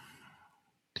 Yeah.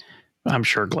 I'm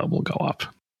sure Gleb will go up.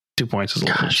 2 points is a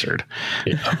little absurd.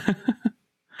 Yeah.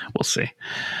 We'll see.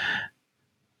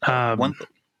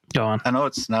 Go on. I know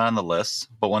it's not on the list,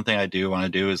 but one thing I do want to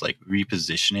do is like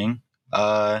repositioning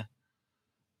upgrades,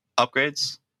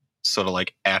 sort of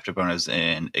like afterburners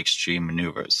and extreme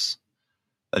maneuvers.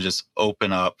 That just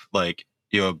open up like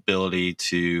your ability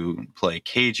to play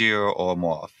cagier or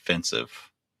more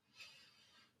offensive.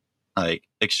 Like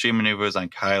extreme maneuvers on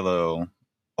Kylo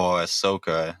or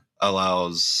Ahsoka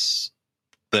allows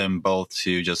them both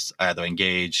to just either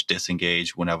engage,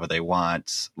 disengage whenever they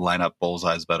want, line up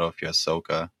bullseyes better if you're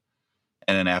Ahsoka.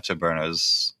 And then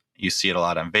Afterburners, you see it a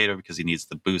lot on Vader because he needs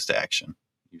the boost action.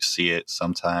 You see it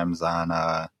sometimes on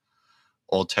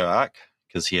Old Tarak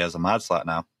because he has a mod slot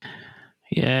now.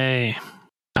 Yay.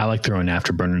 I like throwing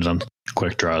Afterburners on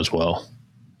Quick Draw as well.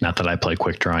 Not that I play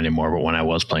Quick Draw anymore, but when I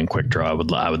was playing Quick Draw,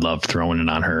 I would love throwing it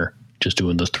on her. Just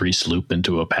doing the 3 sloop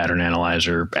into a pattern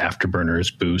analyzer,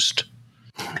 Afterburners boost.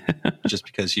 Just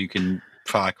because you can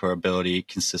proc her ability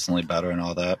consistently better and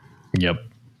all that. Yep.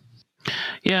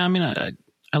 Yeah, I mean,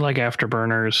 I like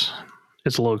Afterburners.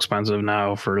 It's a little expensive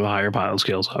now for the higher pile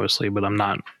skills, obviously, but I'm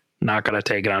not going to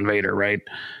take it on Vader, right?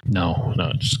 No,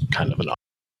 it's kind of an.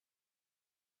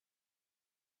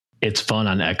 It's fun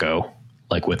on Echo,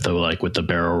 like with the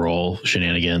barrel roll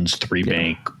shenanigans, 3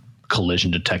 bank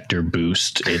collision detector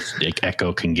boost.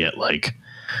 Echo can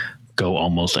go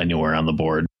almost anywhere on the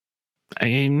board. I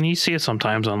mean, you see it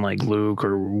sometimes on like Luke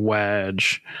or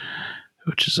Wedge,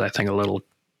 which is I think a little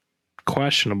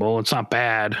questionable. It's not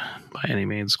bad by any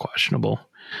means, questionable.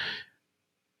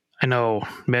 I know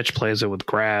Mitch plays it with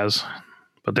Graz,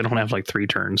 but they don't have like 3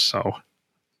 turns, so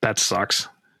that sucks.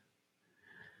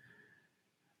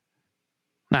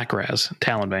 Not Graz,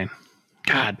 Talonbane.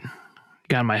 God,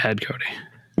 got in my head, Cody.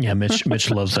 Yeah,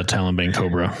 Mitch loves that Talonbane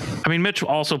Cobra. I mean, Mitch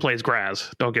also plays Graz,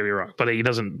 don't get me wrong, but he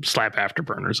doesn't slap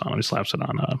Afterburners on him. He slaps it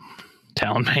on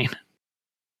Talonbane.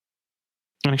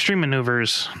 And Extreme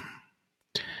Maneuvers,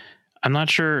 I'm not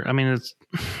sure. I mean,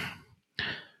 the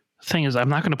thing is, I'm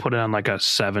not going to put it on like a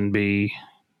 7B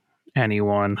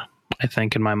anyone, I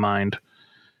think, in my mind.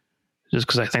 Just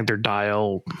because I think their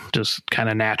dial just kind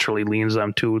of naturally leans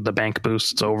them to the bank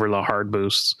boosts over the hard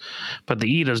boosts. But the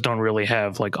Edas don't really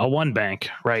have like a 1 bank,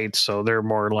 right? So they're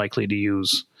more likely to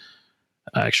use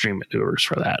Extreme Maneuvers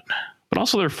for that. But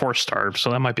also they're 4-star,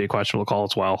 so that might be a questionable call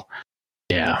as well.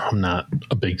 Yeah, I'm not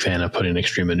a big fan of putting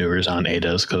Extreme Maneuvers on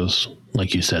Edas because,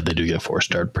 like you said, they do get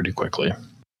 4-starred pretty quickly.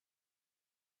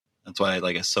 That's why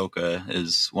like Ahsoka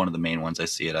is one of the main ones I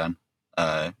see it on.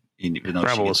 Even though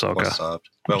Rebel Ahsoka,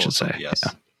 I should say. Yes.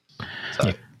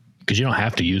 Yeah. Because you don't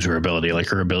have to use her ability. Like,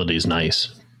 her ability is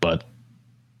nice, but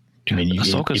I mean,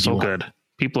 Ahsoka's so good.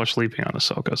 People are sleeping on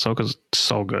Ahsoka. Ahsoka's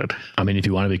so good. I mean, if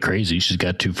you want to be crazy, she's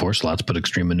got 2 Force slots, put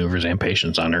Extreme Maneuvers and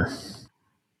Patience on her.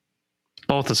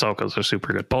 Both Ahsokas are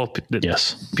super good.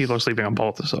 Yes. People are sleeping on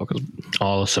both Ahsokas.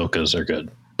 All Ahsokas are good.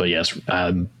 But yes,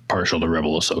 I'm partial to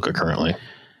Rebel Ahsoka currently.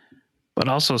 But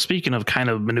also, speaking of kind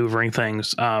of maneuvering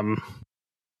things,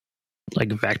 like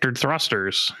vectored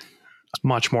thrusters,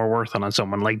 much more worth it on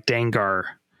someone like Dengar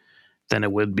than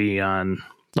it would be on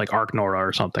like Arc Nora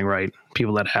or something, right?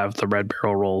 People that have the red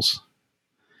barrel rolls.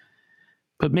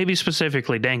 But maybe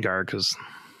specifically Dengar, because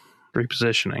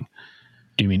repositioning.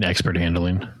 Do you mean expert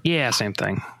handling? Yeah, same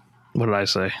thing. What did I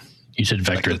say? You said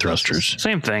vectored thrusters.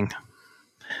 Same thing.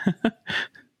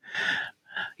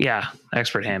 Yeah,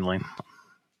 expert handling.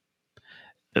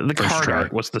 The card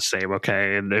art was the same,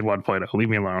 okay? At 1.0, leave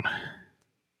me alone.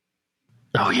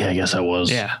 Oh, yeah, I guess I was.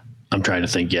 Yeah. I'm trying to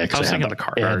think, yeah, because I had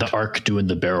the Arc doing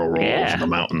the barrel roll over the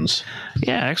mountains.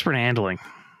 Yeah, expert handling.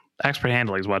 Expert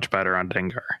handling is much better on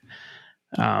Dengar.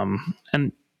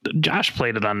 And Josh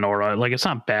played it on Nora. Like, it's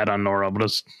not bad on Nora, but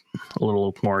it's a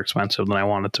little more expensive than I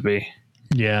want it to be.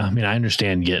 Yeah, I mean, I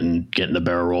understand getting the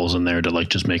barrel rolls in there to like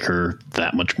just make her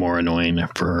that much more annoying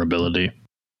for her ability.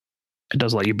 It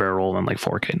does let you barrel roll in like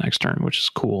 4K next turn, which is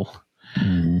cool.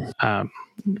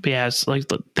 But yeah, it's like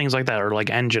things like that, or like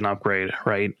engine upgrade,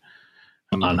 right?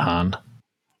 On Han.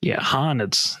 Yeah, Han,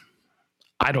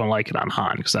 I don't like it on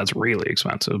Han because that's really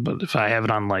expensive. But if I have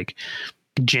it on like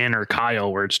Jin or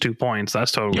Kyle where it's 2 points,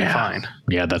 that's totally fine.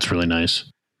 Yeah, that's really nice.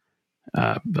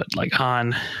 But like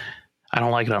Han, I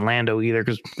don't like it on Lando either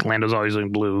because Lando's always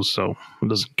in blues, so he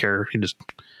doesn't care. He just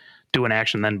do an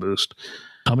action then boost.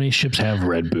 How many ships have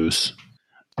red boosts?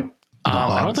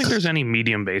 I don't think there's any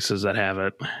medium bases that have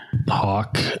it.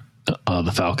 Hawk,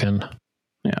 the Falcon.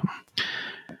 Yeah.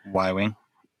 Y-Wing.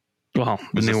 Well,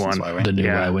 the new one. Y-Wing. The new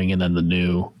Y-Wing, and then the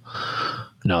new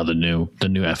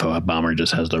FO bomber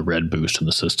just has the red boost in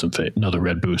the system phase. No, the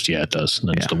red boost, yeah, it does. And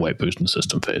then it's the white boost in the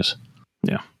system phase.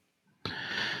 Yeah.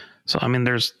 So, I mean,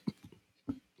 there's,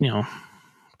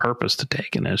 purpose to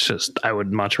taking it. It's just, I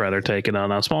would much rather take it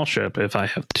on a small ship if I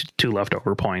have 2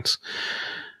 leftover points.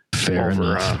 Fair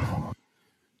enough.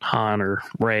 Han or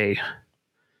Rey.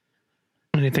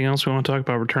 Anything else we want to talk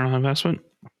about return on investment?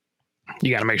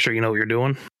 You got to make sure you know what you're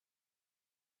doing.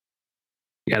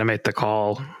 You got to make the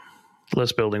call,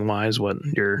 list building wise, what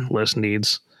your list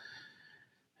needs,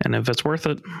 and if it's worth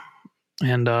it.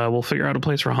 And we'll figure out a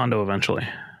place for Hondo eventually.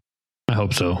 I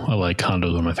hope so. I like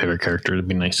Hondo's one of my favorite characters. It'd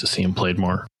be nice to see him played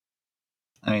more.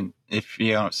 I mean, if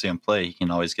you don't see him play, you can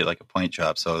always get like a point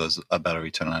drop, so there's a better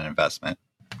return on investment.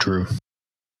 True.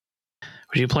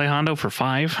 Would you play Hondo for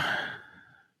 5?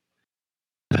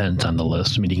 Depends on the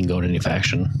list. I mean, he can go in any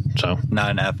faction. So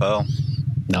Not an FO,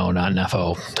 no, not an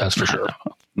FO. That's for sure.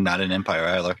 not an Empire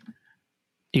either.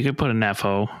 You could put an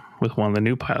FO with one of the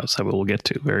new pilots that we'll get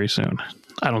to very soon.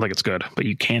 I don't think it's good, but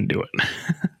you can do it.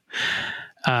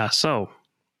 So,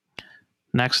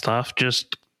 next stuff,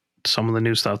 just some of the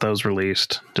new stuff that was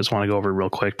released. Just want to go over it real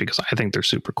quick because I think they're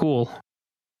super cool.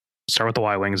 Start with the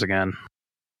Y-Wings again.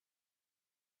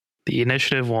 The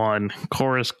Initiative one,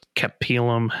 Chorus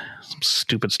Capellum, some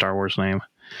stupid Star Wars name.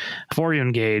 Before you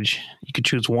engage, you can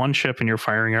choose one ship in your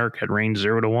firing arc at range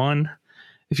 0 to 1.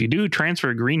 If you do, transfer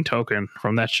a green token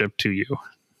from that ship to you.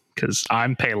 Because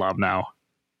I'm Paylob now.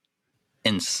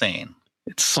 Insane.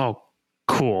 It's so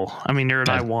cool. I mean, you're an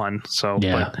I-1, so...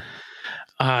 Yeah.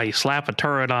 But, you slap a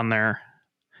turret on there,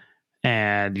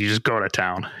 and you just go to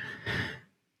town.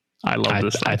 I love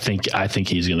this. I think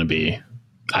he's going to be...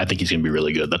 I think he's going to be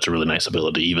really good. That's a really nice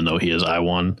ability, even though he is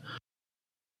I-1.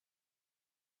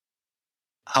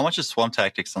 How much is Swarm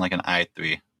Tactics on like an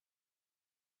I3?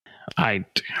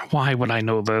 Why would I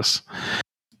know this?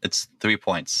 It's 3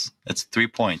 points. It's 3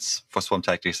 points for Swarm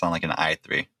Tactics on like an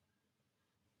I3.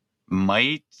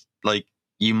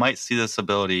 You might see this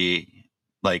ability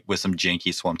like with some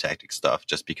janky Swarm Tactics stuff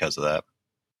just because of that.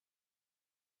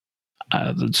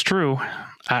 That's true.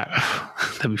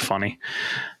 That'd be funny.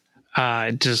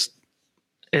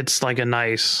 It's like a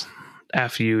nice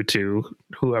FU to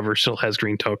whoever still has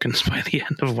green tokens by the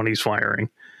end of when he's firing.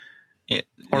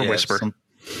 Or Whisper.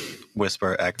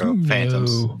 Whisper, Echo,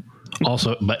 Phantoms.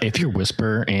 Also, but if you're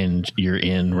Whisper and you're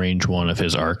in range 1 of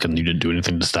his arc and you didn't do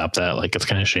anything to stop that, like, it's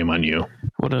kind of shame on you.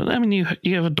 I mean,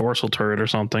 you have a dorsal turret or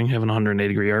something, you have an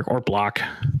 180-degree arc, or block.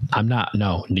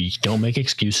 No, you don't make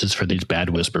excuses for these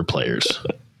bad Whisper players.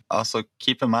 Also,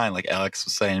 keep in mind, like Alex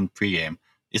was saying pregame,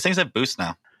 these things have boost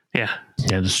now. Yeah,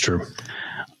 that's true.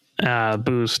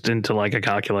 Boost into like a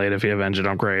calculate if you have engine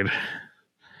upgrade.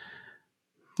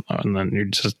 And then you're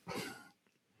just...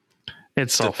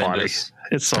 It's so Defenders. funny.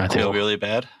 It's so I cool. feel really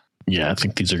bad. Yeah, I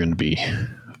think these are going to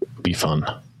be fun.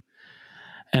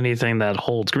 Anything that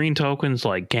holds green tokens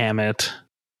like Gamut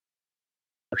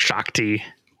or Shakti.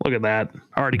 Look at that.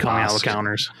 Already coming out with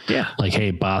counters. Yeah. Like,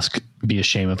 hey, Bosk, be a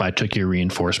shame if I took your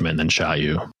reinforcement and then shot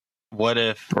you. What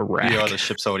if your other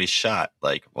ship's already shot?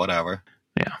 Like, whatever.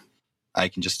 Yeah. I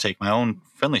can just take my own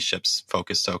friendly ship's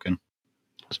focus token.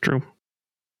 It's true.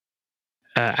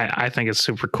 I think it's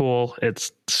super cool.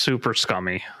 It's super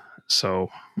scummy. So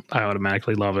I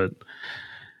automatically love it.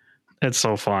 It's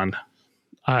so fun.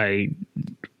 I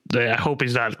hope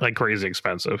he's not like crazy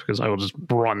expensive because I will just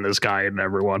run this guy into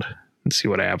everyone and see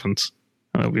what happens.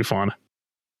 It'll be fun.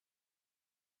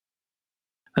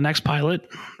 The next pilot,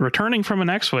 returning from an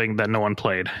X-Wing that no one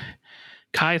played.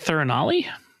 Kai Thuranali?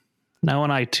 Now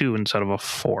an I-2 instead of a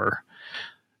 4.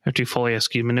 After you fully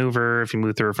execute maneuver, if you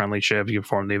move through a friendly ship, you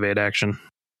perform the evade action.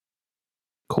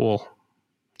 Cool.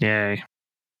 Yay.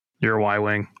 You're a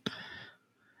Y-Wing.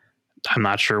 I'm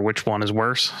not sure which one is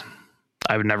worse.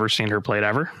 I've never seen her played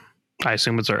ever. I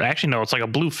assume it's her. Actually, no, it's like a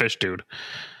blue fish dude.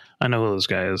 I know who this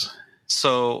guy is.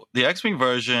 So the X-Wing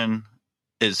version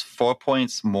is 4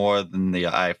 points more than the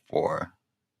I-4.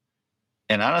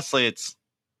 And honestly, it's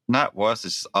not worse.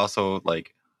 It's also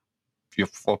like, if you're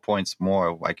 4 points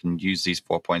more, I can use these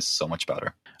 4 points so much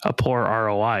better. A poor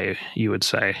ROI, you would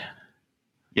say.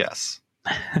 Yes.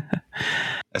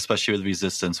 Especially with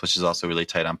resistance, which is also really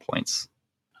tight on points.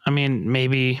 I mean,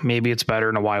 maybe it's better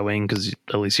in a Y-Wing because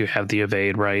at least you have the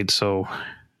evade, right? So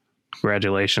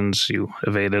congratulations, you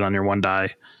evaded on your one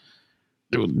die.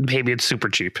 Maybe it's super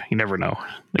cheap. You never know.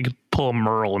 They could pull a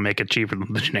Merle and make it cheaper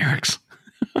than the generics.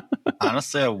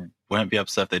 Honestly, I wouldn't be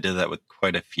upset if they did that with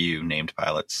quite a few named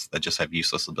pilots that just have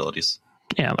useless abilities.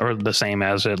 Yeah, or the same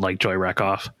as it, like Joy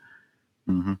Rekoff.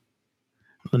 Mm-hmm.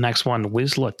 The next one,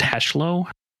 Wisla Teshlo.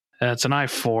 It's an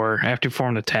I-4. After you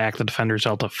perform an attack, the defender is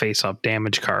dealt a face-up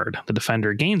damage card. The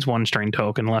defender gains 1 strain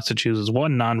token unless it chooses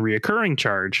 1 non-reoccurring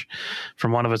charge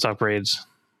from one of its upgrades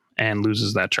and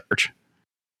loses that charge.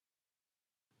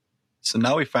 So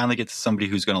now we finally get to somebody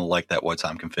who's going to like that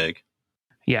wartime config.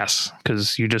 Yes,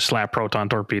 because you just slap proton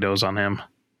torpedoes on him.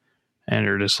 And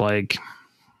you're just like,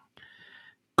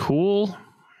 cool.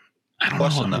 I don't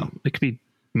Question, know. though. It could be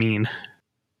mean.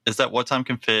 Is that wartime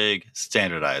config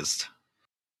standardized?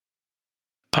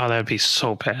 Oh, that'd be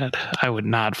so bad. I would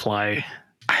not fly.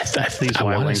 I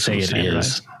want to say it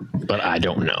is, but I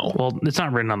don't know. Well, it's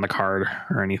not written on the card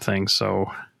or anything,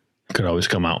 so could always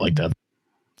come out like that.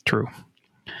 True.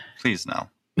 Please no.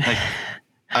 Like,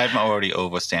 I'm already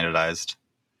over standardized.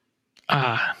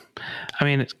 I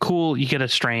mean, it's cool. You get a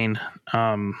strain.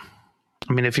 I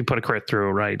mean, if you put a crit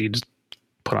through, right, you just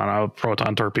put on a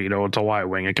proton torpedo. It's a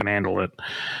Y-wing. It can handle it.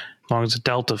 As long as it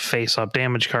dealt a face-up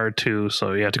damage card, too,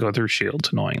 so you have to go through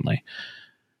shields, annoyingly.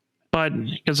 But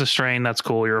it's a strain. That's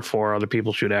cool. You're a 4. Other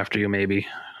people shoot after you, maybe.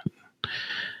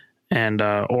 And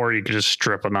or you could just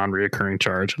strip a non-reoccurring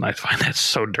charge, and I find that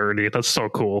so dirty. That's so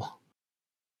cool.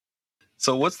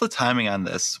 So what's the timing on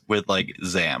this with, like,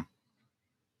 Zam?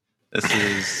 This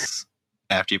is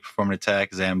after you perform an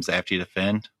attack. Zam's after you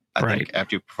defend. I think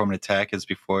after you perform an attack is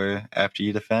before after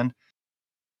you defend.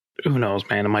 Who knows,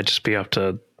 man? It might just be up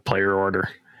to player order.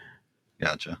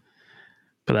 Gotcha.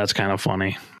 But that's kind of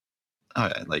funny. Oh,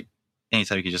 yeah, like,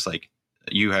 anytime you could just, like,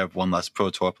 you have one less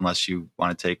protorp unless you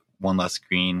want to take one less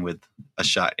green with a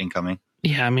shot incoming.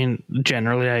 Yeah, I mean,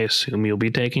 generally I assume you'll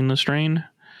be taking the strain.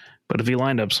 But if you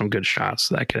lined up some good shots,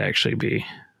 that could actually be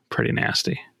pretty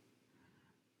nasty.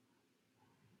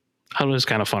 It was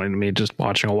kind of funny to me just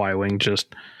watching a Y-Wing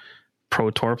just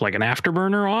protorp like an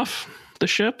afterburner off the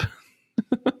ship.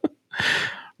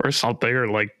 Or something, or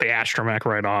like the astromech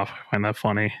right off. I find that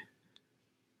funny.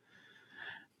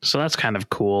 So that's kind of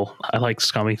cool. I like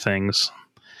scummy things.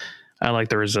 I like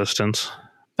the resistance.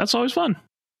 That's always fun.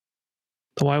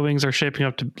 The Y-Wings are shaping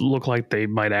up to look like they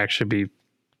might actually be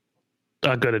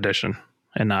a good addition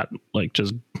and not like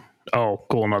just, oh,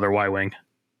 cool, another Y-Wing.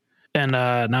 And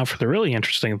now for the really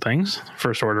interesting things.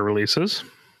 First order releases.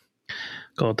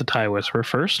 Go with the TIE Whisperer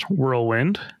first.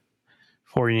 Whirlwind.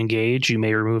 Before you engage, you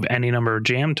may remove any number of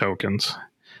jam tokens.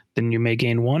 Then you may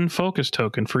gain 1 focus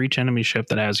token for each enemy ship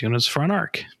that has you in its front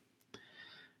arc.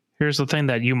 Here's the thing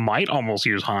that you might almost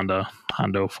use Hondo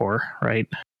for, right?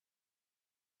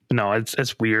 No,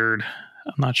 it's weird.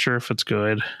 I'm not sure if it's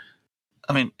good.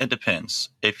 I mean, it depends.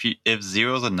 If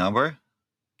 0 is a number,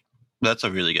 that's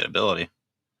a really good ability.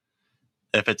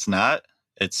 If it's not,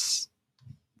 it's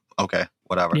okay,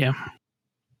 whatever. Yeah.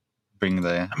 Bring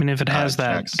the. I mean, if it has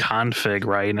that next. config,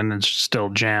 right, and it's still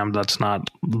jammed, that's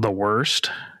not the worst.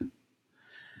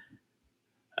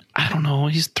 I don't know.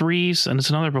 He's 3s, and it's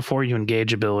another before you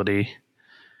engage ability.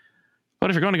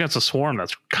 But if you're going against a swarm,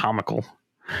 that's comical.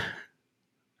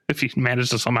 If you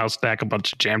manage to somehow stack a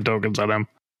bunch of jam tokens on him.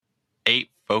 8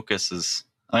 focuses.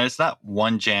 I mean, it's not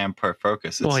 1 jam per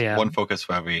focus. It's 1 focus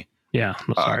for every. Yeah,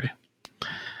 I'm sorry.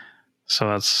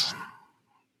 So it's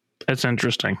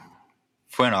interesting.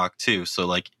 For an arc too. So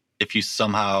like, if you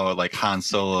somehow like Han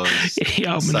Solo's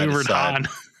maneuvered Han.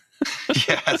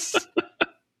 Yes.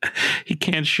 He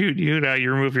can't shoot you. Now you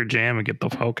remove your jam and get the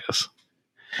focus.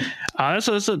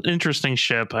 That's an interesting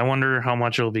ship. I wonder how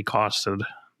much it'll be costed.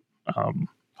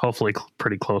 Hopefully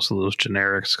pretty close to those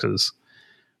generics, because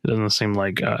it doesn't seem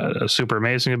like a super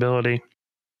amazing ability.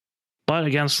 But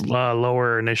against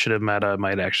lower initiative meta, it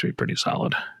might actually be pretty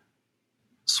solid.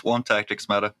 Swarm Tactics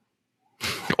meta.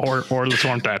 or the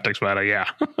Swarm Tactics meta, yeah.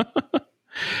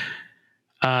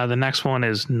 The next one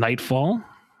is Nightfall.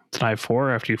 It's an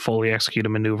I-4. After you fully execute a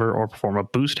maneuver or perform a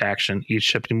boost action, each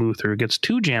ship you move through gets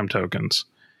 2 jam tokens.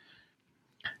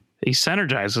 He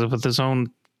synergizes with his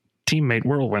own teammate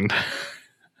Whirlwind.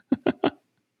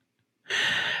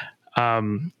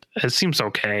 It seems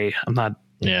okay. I'm not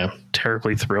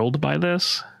terribly thrilled by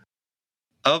this.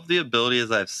 Of the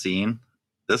abilities I've seen,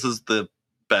 this is the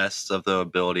best of the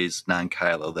abilities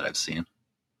non-Kylo that I've seen.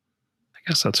 I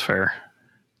guess that's fair.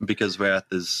 Because Wrath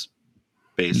is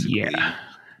basically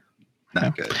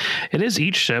not good. It is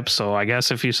each ship, so I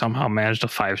guess if you somehow manage to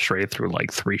 5 straight through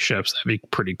like 3 ships, that'd be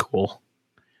pretty cool.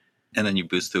 And then you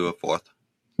boost through a 4th.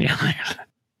 Yeah.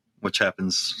 Which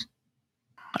happens.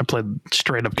 I played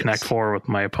straight up Connect 4 with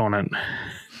my opponent.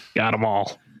 Got them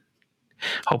all.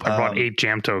 Hope I brought 8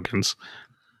 jam tokens.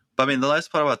 But I mean, the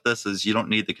last part about this is you don't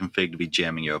need the config to be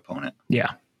jamming your opponent.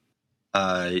 Yeah.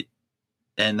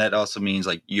 And that also means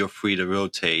like you're free to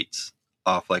rotate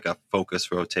off like a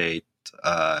focus rotate,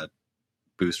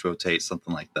 boost rotate,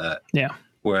 something like that. Yeah.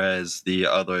 Whereas the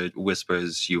other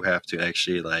Whispers, you have to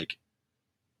actually like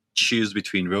choose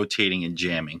between rotating and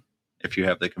jamming if you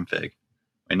have the config.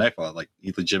 I mean, Nightfall, like,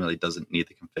 he legitimately doesn't need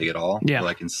the config at all. Yeah. But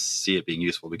I can see it being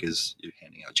useful because you're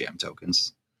handing out jam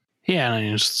tokens. Yeah, and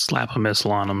you just slap a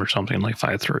missile on them or something like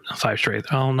 5 straight.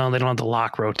 Oh, no, they don't have the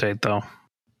lock rotate, though.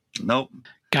 Nope.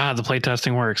 God, the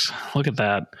playtesting works. Look at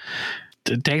that.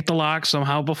 Take the lock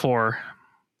somehow before,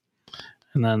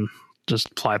 and then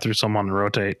just fly through someone and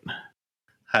rotate.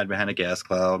 Hide behind a gas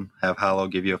cloud. Have Hollow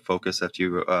give you a focus after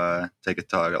you take a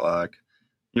target lock.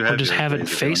 Or just have it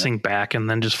facing back and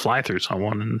then just fly through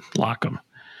someone and lock them.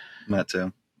 That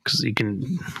too. Because you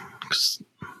can...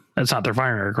 That's not their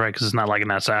firing arc, right? Because it's not like an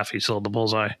SF. You still have the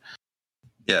bullseye.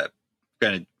 Yeah.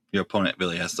 Granted, your opponent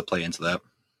really has to play into that.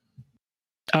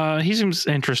 He seems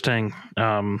interesting.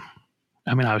 I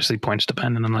mean, obviously points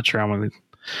dependent. I'm not sure how many,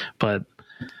 but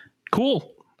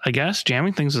cool. I guess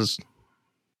jamming things is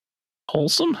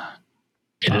wholesome.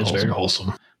 It is very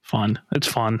wholesome. Fun. It's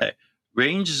fun. Hey,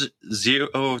 range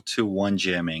 0 to 1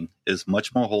 jamming is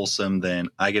much more wholesome than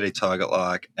I get a target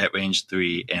lock at range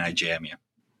 3 and I jam you.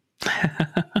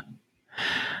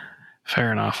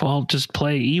 Fair enough. Well, just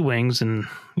play E-Wings and,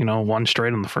 one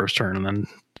straight on the first turn and then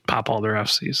pop all their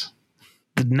FCs.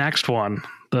 The next one,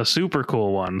 the super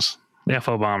cool ones, the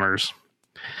FO Bombers.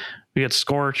 We get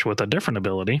Scorch with a different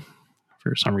ability,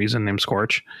 for some reason named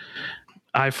Scorch.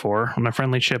 I4, when a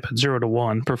friendly ship at 0 to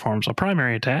 1 performs a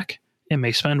primary attack, it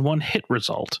may spend 1 hit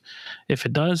result. If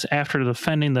it does, after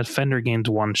defending, the defender gains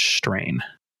 1 strain.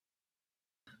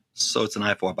 So it's an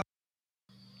I4 bomb.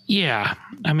 Yeah.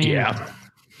 I mean,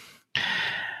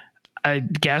 I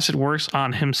guess it works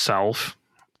on himself.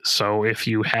 So if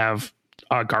you have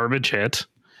a garbage hit,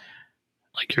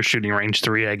 like you're shooting range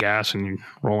 3, I guess, and you're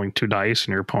rolling 2 dice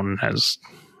and your opponent has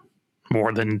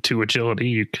more than 2 agility,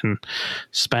 you can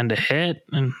spend a hit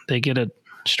and they get a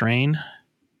strain.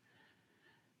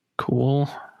 Cool.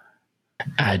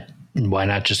 Why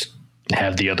not just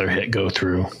have the other hit go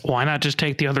through? Why not just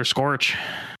take the other Scorch?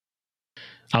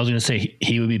 I was going to say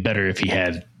he would be better if he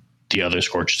had the other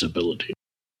Scorch's ability.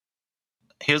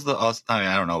 Here's I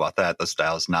don't know about that. The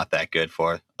style is not that good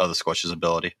for other Scorch's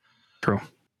ability. True.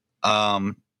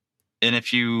 And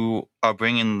if you are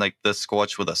bringing like the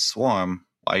Scorch with a swarm,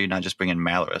 why are you not just bringing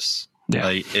Malorus? Yeah.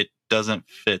 Like, it doesn't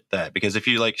fit that, because if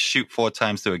you like shoot 4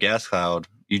 times through a gas cloud,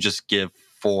 you just give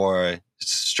 4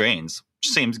 strains, which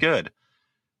seems good.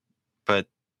 But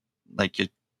like your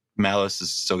Malorus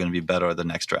is still going to be better the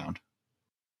next round.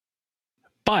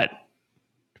 But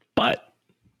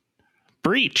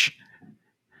Breach.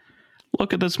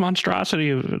 Look at this monstrosity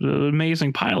of an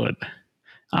amazing pilot.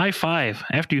 I5,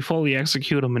 after you fully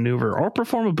execute a maneuver or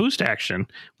perform a boost action,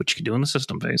 which you can do in the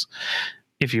system phase,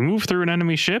 if you move through an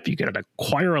enemy ship, you get to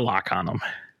acquire a lock on them.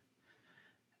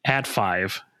 At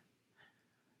 5.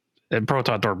 And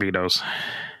proton torpedoes.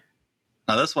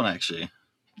 Now this one actually,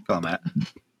 go on, Matt.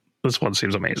 This one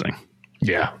seems amazing.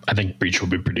 Yeah, I think Breach will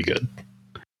be pretty good.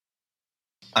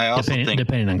 I also think,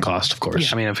 depending on cost, of course. Yeah,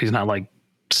 I mean, if he's not like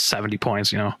 70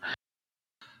 points, and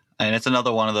it's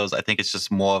another one of those, I think it's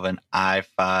just more of an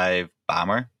I5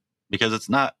 bomber, because it's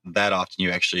not that often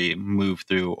you actually move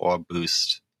through or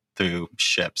boost through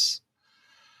ships.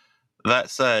 That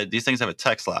said, these things have a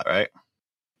tech slot, right?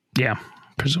 Yeah,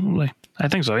 presumably. I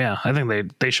think so, yeah. I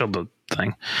think they showed the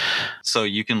thing. So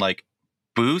you can like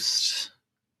boost,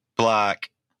 block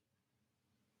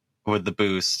with the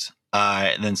boost,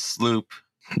 and then sloop,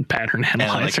 pattern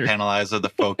analyzer, and like analyze with the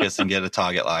focus and get a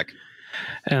target lock.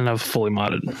 And a fully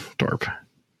modded Torp.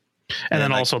 And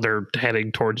then like, also they're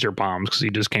heading towards your bombs because you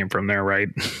just came from there, right?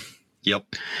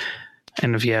 Yep.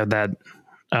 And if you have that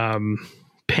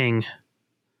ping.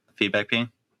 Feedback ping?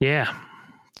 Yeah.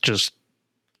 Just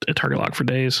a target lock for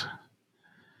days.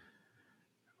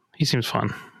 He seems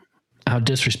fun. How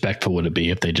disrespectful would it be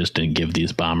if they just didn't give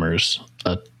these bombers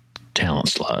a talent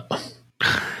slot?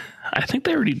 I think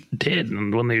they already did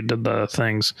when they did the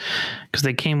things, because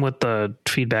they came with the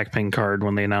feedback ping card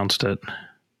when they announced it.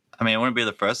 I mean, it wouldn't be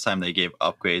the first time they gave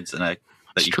upgrades that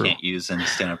you can't use in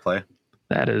standard play.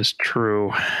 That is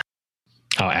true.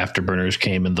 How Afterburners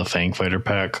came in the Fangfighter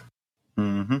pack.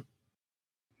 Mm-hmm.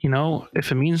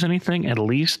 If it means anything, at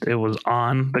least it was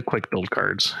on the quick build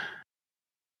cards.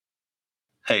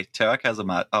 Hey, Tarak has a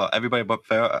mod. Oh, everybody but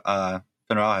Finral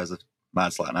has a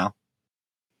mod slot now.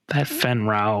 That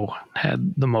Fenrau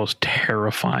had the most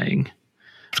terrifying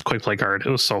quick play card. It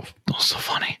was so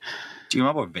funny. Do you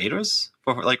remember Vader's?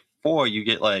 For like 4, you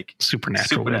get like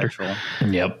Supernatural.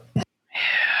 Yep. Yeah,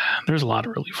 there's a lot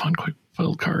of really fun quick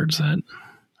build cards that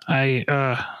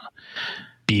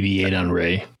BB-8 on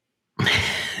Rey.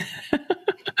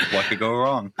 What could go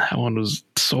wrong? That one was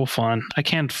so fun. I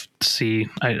can't see.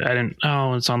 I didn't.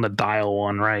 Oh, it's on the Dial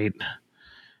one, right?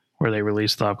 Where they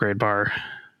released the upgrade bar.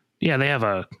 Yeah, they have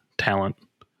a talent,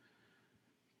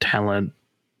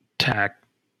 tac,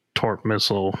 torp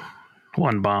missile,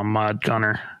 1 bomb mod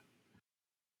gunner.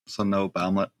 So no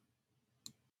bomblet.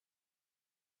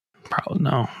 Probably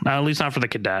no. At least not for the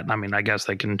cadet. I mean, I guess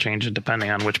they can change it depending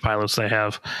on which pilots they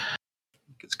have.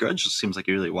 Because Grudge just seems like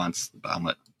he really wants the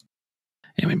bomblet.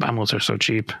 I mean, bomblets are so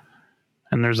cheap.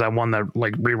 And there's that one that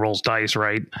like re-rolls dice,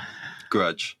 right?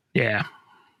 Grudge. Yeah.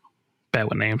 Bad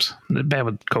with names. Bad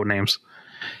with code names.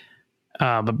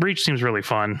 But Breach seems really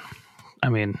fun. I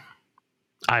mean,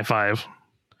 I5.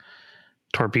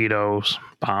 torpedoes,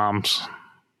 bombs.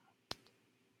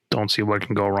 Don't see what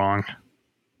can go wrong.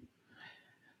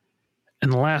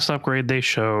 And the last upgrade they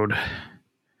showed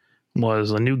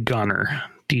was a new gunner,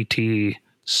 DT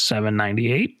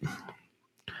 798.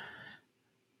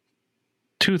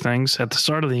 Two things. At the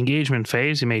start of the engagement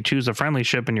phase, you may choose a friendly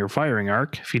ship in your firing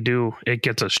arc. If you do, it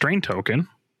gets a strain token.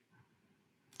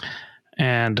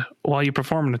 And while you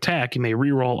perform an attack, you may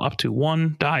reroll up to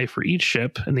 1 die for each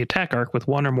ship in the attack arc with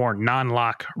 1 or more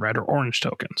non-lock red or orange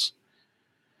tokens.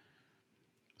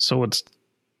 So it's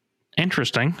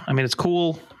interesting. I mean, it's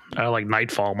cool. Like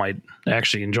Nightfall might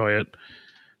actually enjoy it.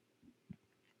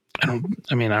 I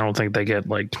don't think they get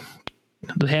like.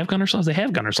 Do they have gunner slots? They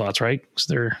have gunner slots, right? Because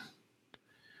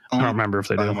I don't remember if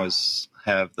they do. Bombers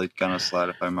have the gunner slot,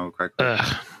 if I remember correctly.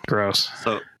 Gross.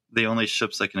 So the only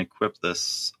ships that can equip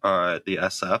this are the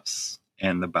SFs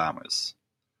and the bombers.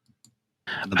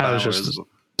 I was just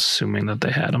assuming that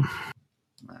they had them.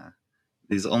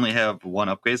 These only have 1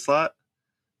 upgrade slot,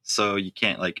 so you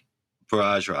can't like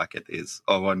barrage rocket these,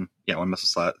 or 1 missile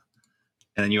slot.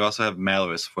 And then you also have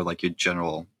Malorus for like your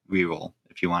general reroll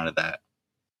if you wanted that.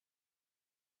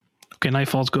 Okay,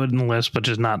 Nightfall's good in the list, but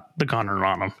just not the gunner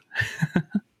on them.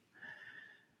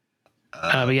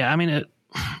 But yeah, I mean,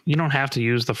 you don't have to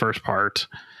use the first part.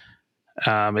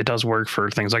 It does work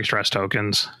for things like stress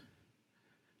tokens,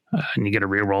 and you get a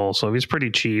reroll. So if he's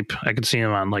pretty cheap, I could see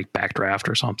him on like Backdraft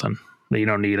or something that you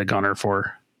don't need a gunner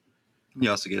for. You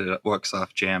also get it works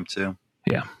off jam too.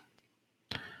 Yeah.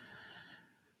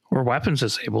 Or weapons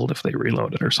disabled if they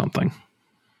reload it or something.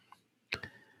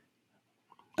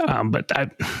 But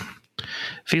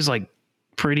if he's like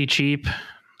pretty cheap,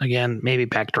 again, maybe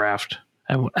Backdraft.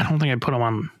 I don't think I'd put him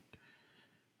on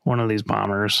one of these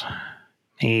bombers.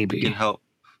 Maybe. You can help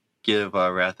give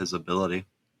Wrath his ability.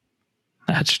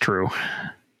 That's true.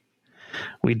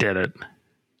 We did it.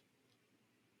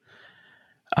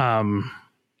 Yeah,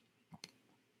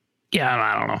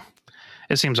 I don't know.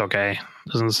 It seems okay.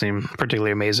 Doesn't seem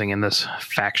particularly amazing in this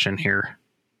faction here.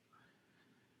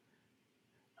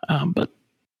 But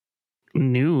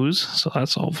news, so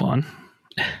that's all fun.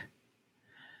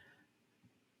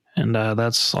 And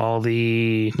that's all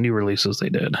the new releases they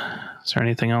did. Is there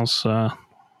anything else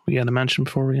we got to mention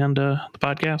before we end the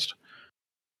podcast?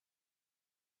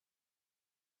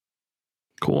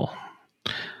 Cool.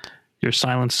 Your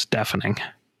silence is deafening.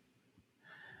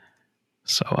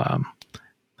 So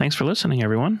thanks for listening,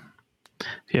 everyone.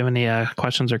 If you have any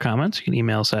questions or comments, you can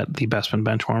email us at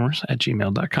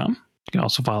thebestmanbenchwarmers@gmail.com. You can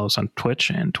also follow us on Twitch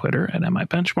and Twitter at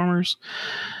MIBenchwarmers.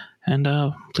 And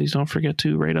please don't forget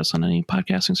to rate us on any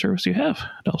podcasting service you have.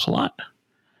 It helps a lot.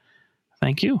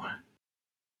 Thank you.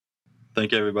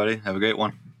 Thank you, everybody. Have a great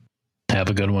one. Have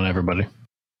a good one, everybody.